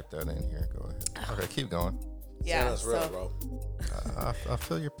gonna type that in here. Go ahead. Okay, keep going. Yeah, Santa's real, bro. I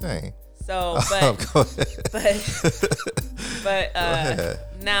feel your pain. So, but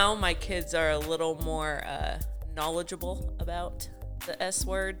now my kids are a little more knowledgeable about the S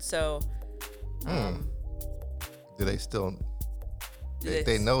word. So, do they still?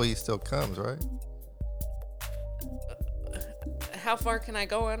 They know he still comes, right? How far can I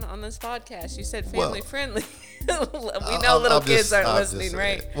go on this podcast? You said family friendly. We know little kids aren't listening,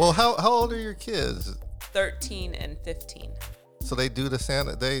 right? Well, how old are your kids? 13 and 15. So they do the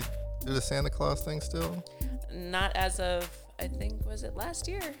Santa Claus thing still? Not as of, I think, was it last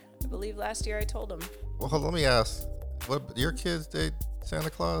year? I believe last year I told them. Well, let me ask. What your kids date Santa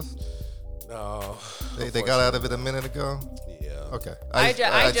Claus? No. They got out of it a minute ago? Yeah. Okay. I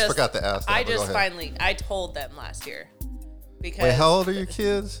just forgot to ask that. I told them last year. Because wait, how old are your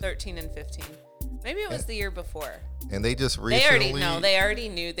kids? 13 and 15. Maybe it was the year before. And they just recently... They already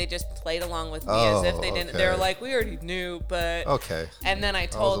knew. They just played along with me as if they didn't. Okay. They were like, we already knew, but... Okay. And then I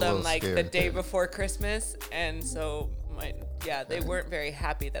told them like the day before Christmas. And so they weren't very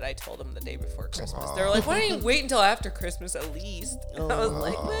happy that I told them the day before Christmas. They were like, why don't you wait until after Christmas at least? I was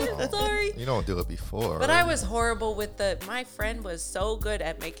like, man, sorry. You don't do it before. But right? I was horrible with my friend was so good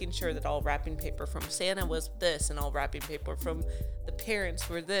at making sure that all wrapping paper from Santa was this and all wrapping paper from the parents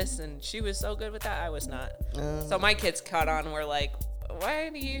were this. And she was so good with that. I was not. So my kids caught on and were like, why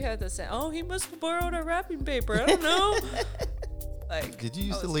do you have this? Oh, he must have borrowed our wrapping paper. I don't know. Like, did you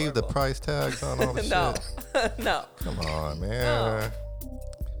used to leave the price tags on all the shit? No. Come on, man. No.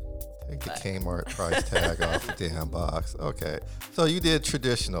 Take the Kmart price tag off the damn box. Okay. So you did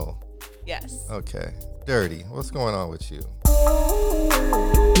traditional. Yes. Okay. Dirty. What's going on with you?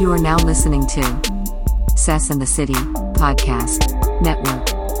 You are now listening to Sass and the City Podcast Network.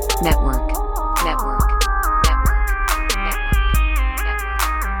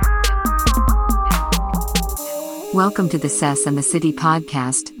 Welcome to the Sass and the City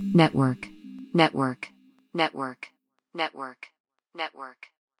Podcast Network.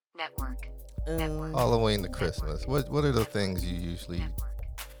 Halloween to Christmas. What are the things you usually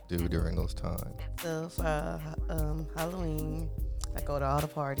do during those times? So for Halloween, I go to all the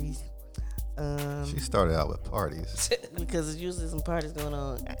parties. She started out with parties. Because there's usually some parties going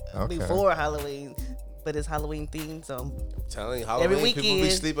on before Halloween, but it's Halloween themed, so I'm telling you, Halloween, every weekend, people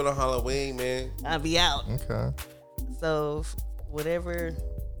be sleeping on Halloween, man. I'll be out. Okay. So whatever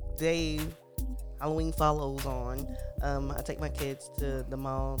day Halloween follows on, I take my kids to the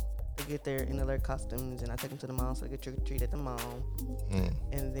mall to get their their costumes, and I take them to the mall so they get trick or treat at the mall.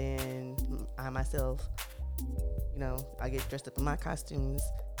 And then I myself, I get dressed up in my costumes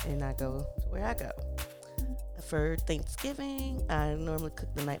and I go to where I go. For Thanksgiving, I normally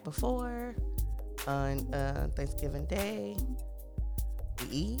cook the night before. On Thanksgiving Day, we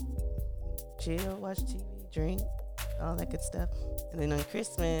eat, chill, watch TV, drink, all that good stuff. And then on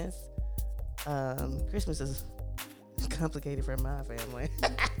Christmas, Christmas is complicated for my family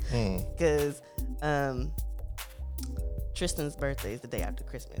because Tristan's birthday is the day after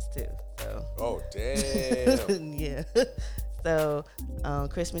Christmas too. So. Oh damn. Yeah. So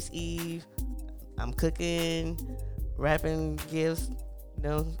Christmas Eve, I'm cooking, wrapping gifts,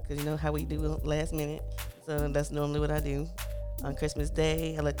 because you know how we do last minute. So that's normally what I do. On Christmas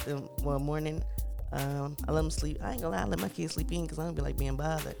Day, I let them, morning, I let them sleep. I ain't gonna lie, I let my kids sleep in because I don't be like being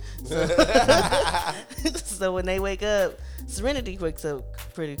bothered. So, so when they wake up, Serenity wakes up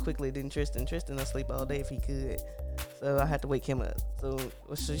pretty quickly. Then Tristan will sleep all day if he could. So I had to wake him up. So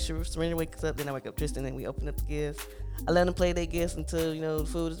Serenity wakes up, then I wake up Tristan, and we open up the gifts. I let them play their gifts until the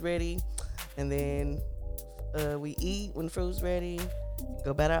food is ready, and then we eat when the food's ready.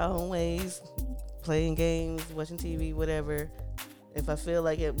 Go about our own ways, playing games, watching TV, whatever. If I feel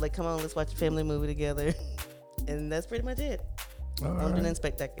like it, like, come on, let's watch a family movie together. And that's pretty much it. Nothing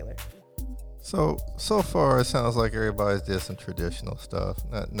spectacular. So far, it sounds like everybody's did some traditional stuff.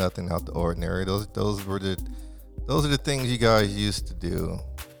 Nothing out the ordinary. Those are the things you guys used to do,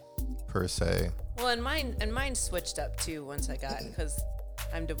 per se. Well, and mine switched up too once I got, because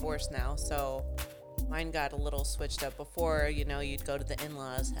I'm divorced now, so mine got a little switched up. Before, you'd go to the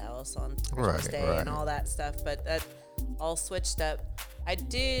in-laws' house on Christmas Day and all that stuff, but that all switched up. I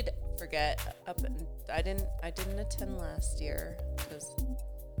did forget I didn't attend last year because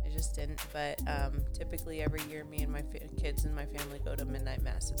I just didn't. But typically every year, me and my kids and my family go to midnight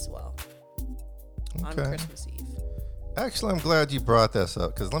mass as well on Christmas Eve. Actually, I'm glad you brought this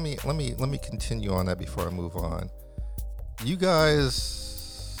up, because let me continue on that before I move on. You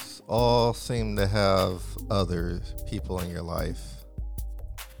guys all seem to have other people in your life,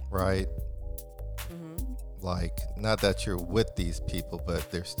 right? Mm-hmm. Like, not that you're with these people, but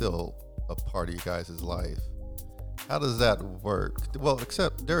they're still a part of you guys' life. How does that work? Well,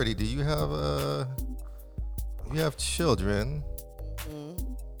 except Dirty, do you have children?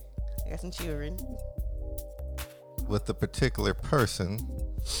 Mm-hmm. I got some children. With a particular person.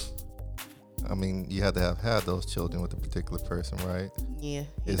 I mean, you had to have had those children with a particular person, right? Yeah,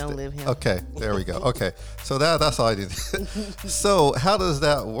 you don't live here. Okay, there we go. Okay, so that's all I did. So how does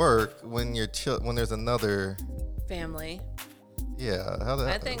that work when when there's another family? Yeah,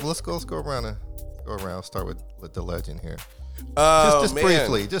 let's go around. Start with the legend here. Just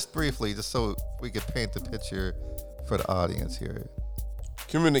briefly, just so we could paint the picture for the audience here.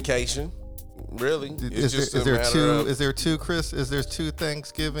 Communication. Really? Is there two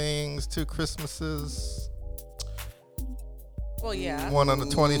Thanksgivings, 2 Christmases? Well, yeah. One on the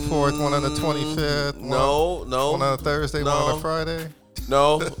 24th, one on the 25th. No. One on a Thursday, one on a Friday.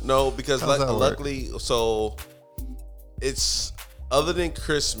 No, because luckily, work? So it's other than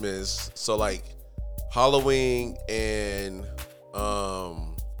Christmas. So like Halloween and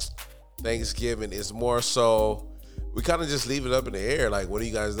Thanksgiving is more so. We kind of just leave it up in the air, like, what are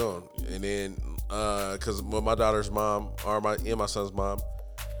you guys doing? And then, because my daughter's mom and my son's mom,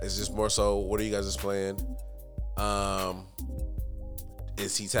 it's just more so, what are you guys just playing?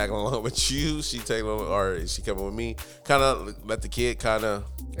 Is he tagging along with you? She tagging along, or is she coming with me? Kind of let the kid lead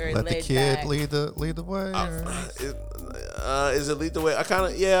the way. Is it lead the way?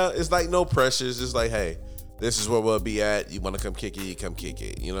 It's like no pressure. It's just like, hey, this is where we'll be at. You want to come kick it? You come kick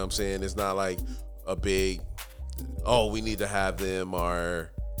it. You know what I'm saying? It's not like a big, we need to have them,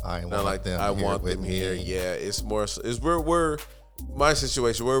 or I want them here. Yeah, it's more. We're my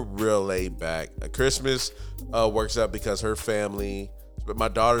situation. We're real laid back. Christmas works out because her family, my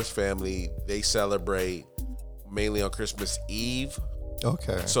daughter's family, they celebrate mainly on Christmas Eve.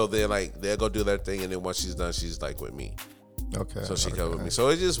 Okay. So they'll go do their thing, and then once she's done, she's like with me. Okay. So she comes with me. So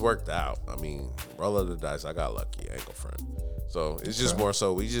it just worked out. I mean, roll of the dice. I got lucky. I ain't gonna front. So it's just more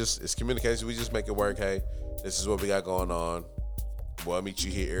so it's communication. We just make it work. Hey, this is what we got going on. Well, I'll meet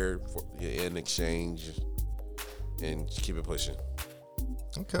you here in exchange and keep it pushing.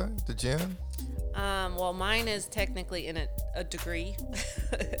 Okay. The Jen? Well, mine is technically in a degree.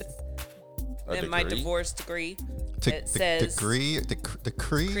 In my divorce degree. It decree. says Decree.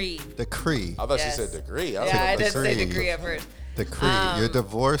 I thought she said degree. I didn't say degree at first. Decree. Your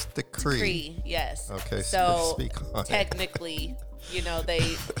divorce decree. Decree, yes. Okay, so speak on technically, they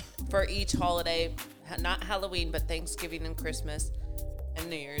for each holiday, not Halloween, but Thanksgiving and Christmas and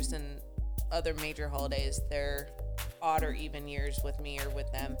New Year's and other major holidays, they're odd or even years with me or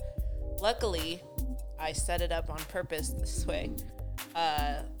with them. Luckily, I set it up on purpose this way.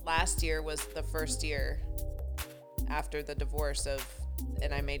 Last year was the first year after the divorce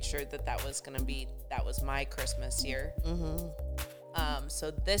and I made sure that was my Christmas year. Mm-hmm.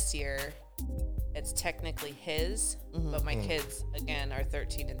 So this year, it's technically his, but my kids, again, are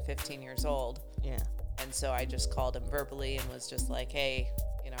 13 and 15 years old. Yeah. And so I just called him verbally and was just like, hey,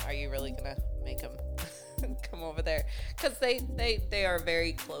 are you really going to make him come over there? Because they are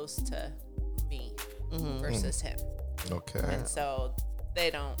very close to me versus him. Okay. And so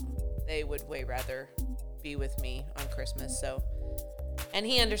they would way rather be with me on Christmas. So And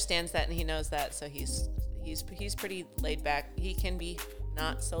he understands that and he knows that, so he's pretty laid back. He can be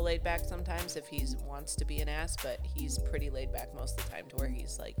not so laid back sometimes if he wants to be an ass, but he's pretty laid back most of the time to where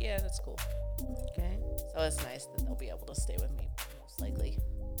he's like, yeah, that's cool. Okay. So it's nice that they'll be able to stay with me most likely.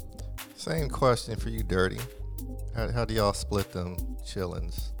 Same question for you, Dirty. How do y'all split them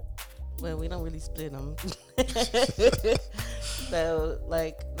chillins? Well, we don't really split them. So,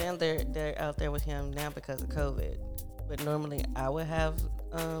 like, now they're out there with him now because of COVID. But normally I would have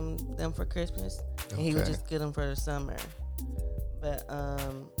them for Christmas, and he would Okay. just get them for the summer. But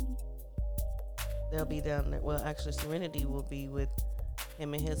they'll be down there. Well, actually, Serenity will be with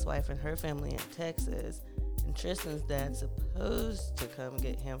him and his wife and her family in Texas. And Tristan's dad's supposed to come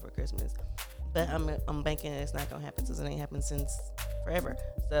get him for Christmas. But I'm banking it's not gonna happen since it ain't happened since forever.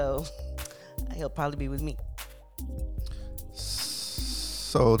 So he'll probably be with me.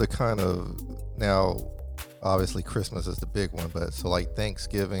 So the kind of now, obviously Christmas is the big one, but so like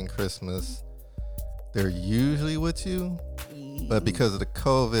Thanksgiving, Christmas, they're usually with you, but because of the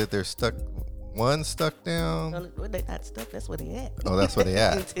COVID, they're stuck. One stuck down. No, they're not stuck. That's where they at. Oh, that's where they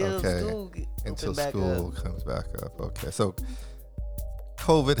at. Until Okay. school Until open back school up. comes back up. Okay, so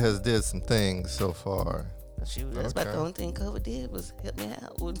COVID has did some things so far. Shoot, that's about Okay. the only thing COVID did was help me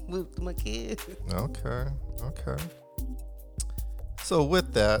out with my kids. Okay. So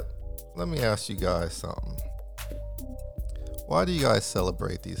with that, let me ask you guys something. Why do you guys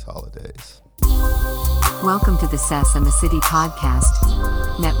celebrate these holidays? Welcome to the Sesame City Podcast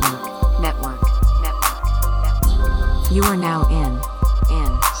Network. You are now in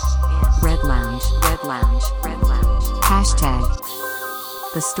Red Lounge. Hashtag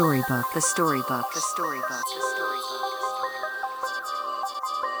the storybook.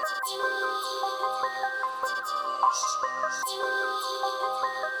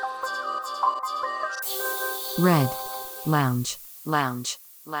 Red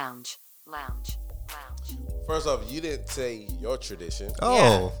Lounge. First off, you didn't say your tradition.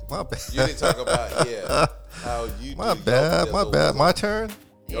 Oh, my bad. You didn't talk about how you. My do bad. your My bad. My turn.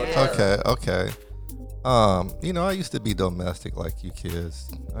 Your Yeah. turn. Okay. I used to be domestic like you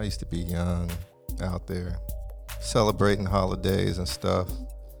kids. I used to be young, out there, celebrating holidays and stuff.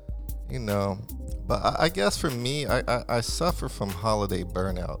 But I guess for me, I suffer from holiday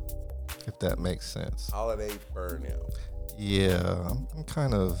burnout, if that makes sense. Holiday burnout. Yeah, I'm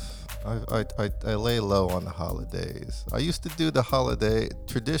kind of. I lay low on the holidays. I used to do the holiday.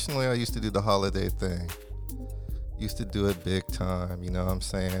 Traditionally, I used to do the holiday thing. Used to do it big time. You know what I'm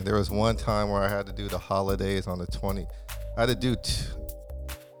saying? There was one time where I had to do the holidays on the 20. I had to do.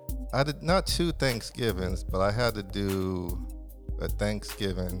 I did not 2 Thanksgivings, but I had to do a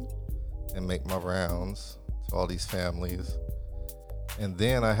Thanksgiving and make my rounds to all these families. And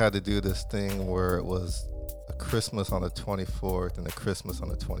then I had to do this thing where it was a Christmas on the 24th and a Christmas on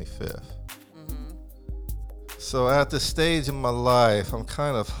the 25th. So at this stage in my life, I'm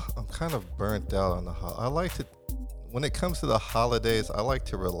kind of burnt out on the I like to, when it comes to the holidays, I like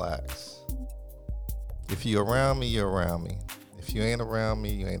to relax. If you're around me, you're around me. If you ain't around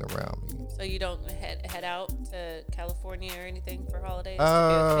me, you ain't around me. So you don't head out to California or anything for holidays to be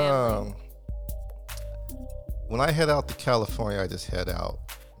with family? When I head out to California, I just head out,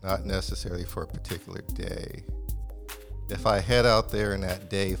 not necessarily for a particular day. If I head out there and that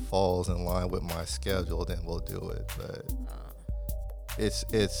day falls in line with my schedule, then we'll do it. But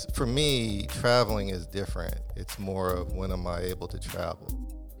it's for me, traveling is different. It's more of when am I able to travel.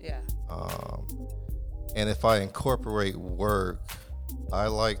 Yeah. And if I incorporate work, I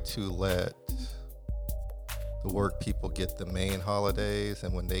like to let the work people get the main holidays,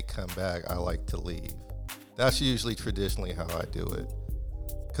 and when they come back, I like to leave. That's usually traditionally how I do it,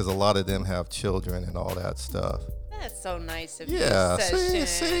 because a lot of them have children and all that stuff. That's so nice of Yeah, you, see,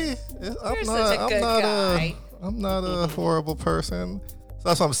 Session. I'm such a good guy. not a horrible person. So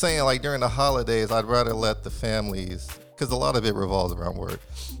that's what I'm saying. Like during the holidays, I'd rather let the families, because a lot of it revolves around work.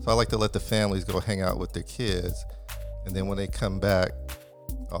 So I like to let the families go hang out with their kids, and then when they come back,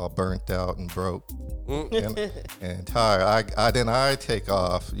 all burnt out and broke and tired, I take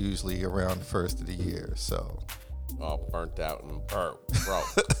off usually around the first of the year. So. All burnt out and broke.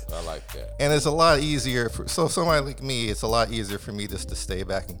 I like that. And it's a lot easier for somebody like me. It's a lot easier for me just to stay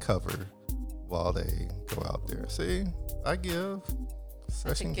back and cover while they go out there. See, I give.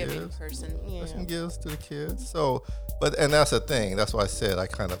 Such a Session giving gives. person. Session gives to the kids. So, and that's the thing. That's why I said I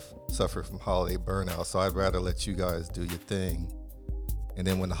kind of suffer from holiday burnout. So I'd rather let you guys do your thing, and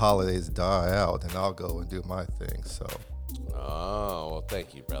then when the holidays die out, then I'll go and do my thing. So. Oh, well,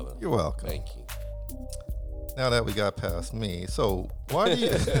 thank you, brother. You're welcome. Thank you. now that we got past me, so why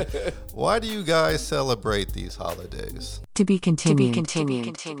do you guys celebrate these holidays? To be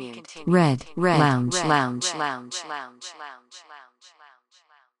continued. Red Lounge.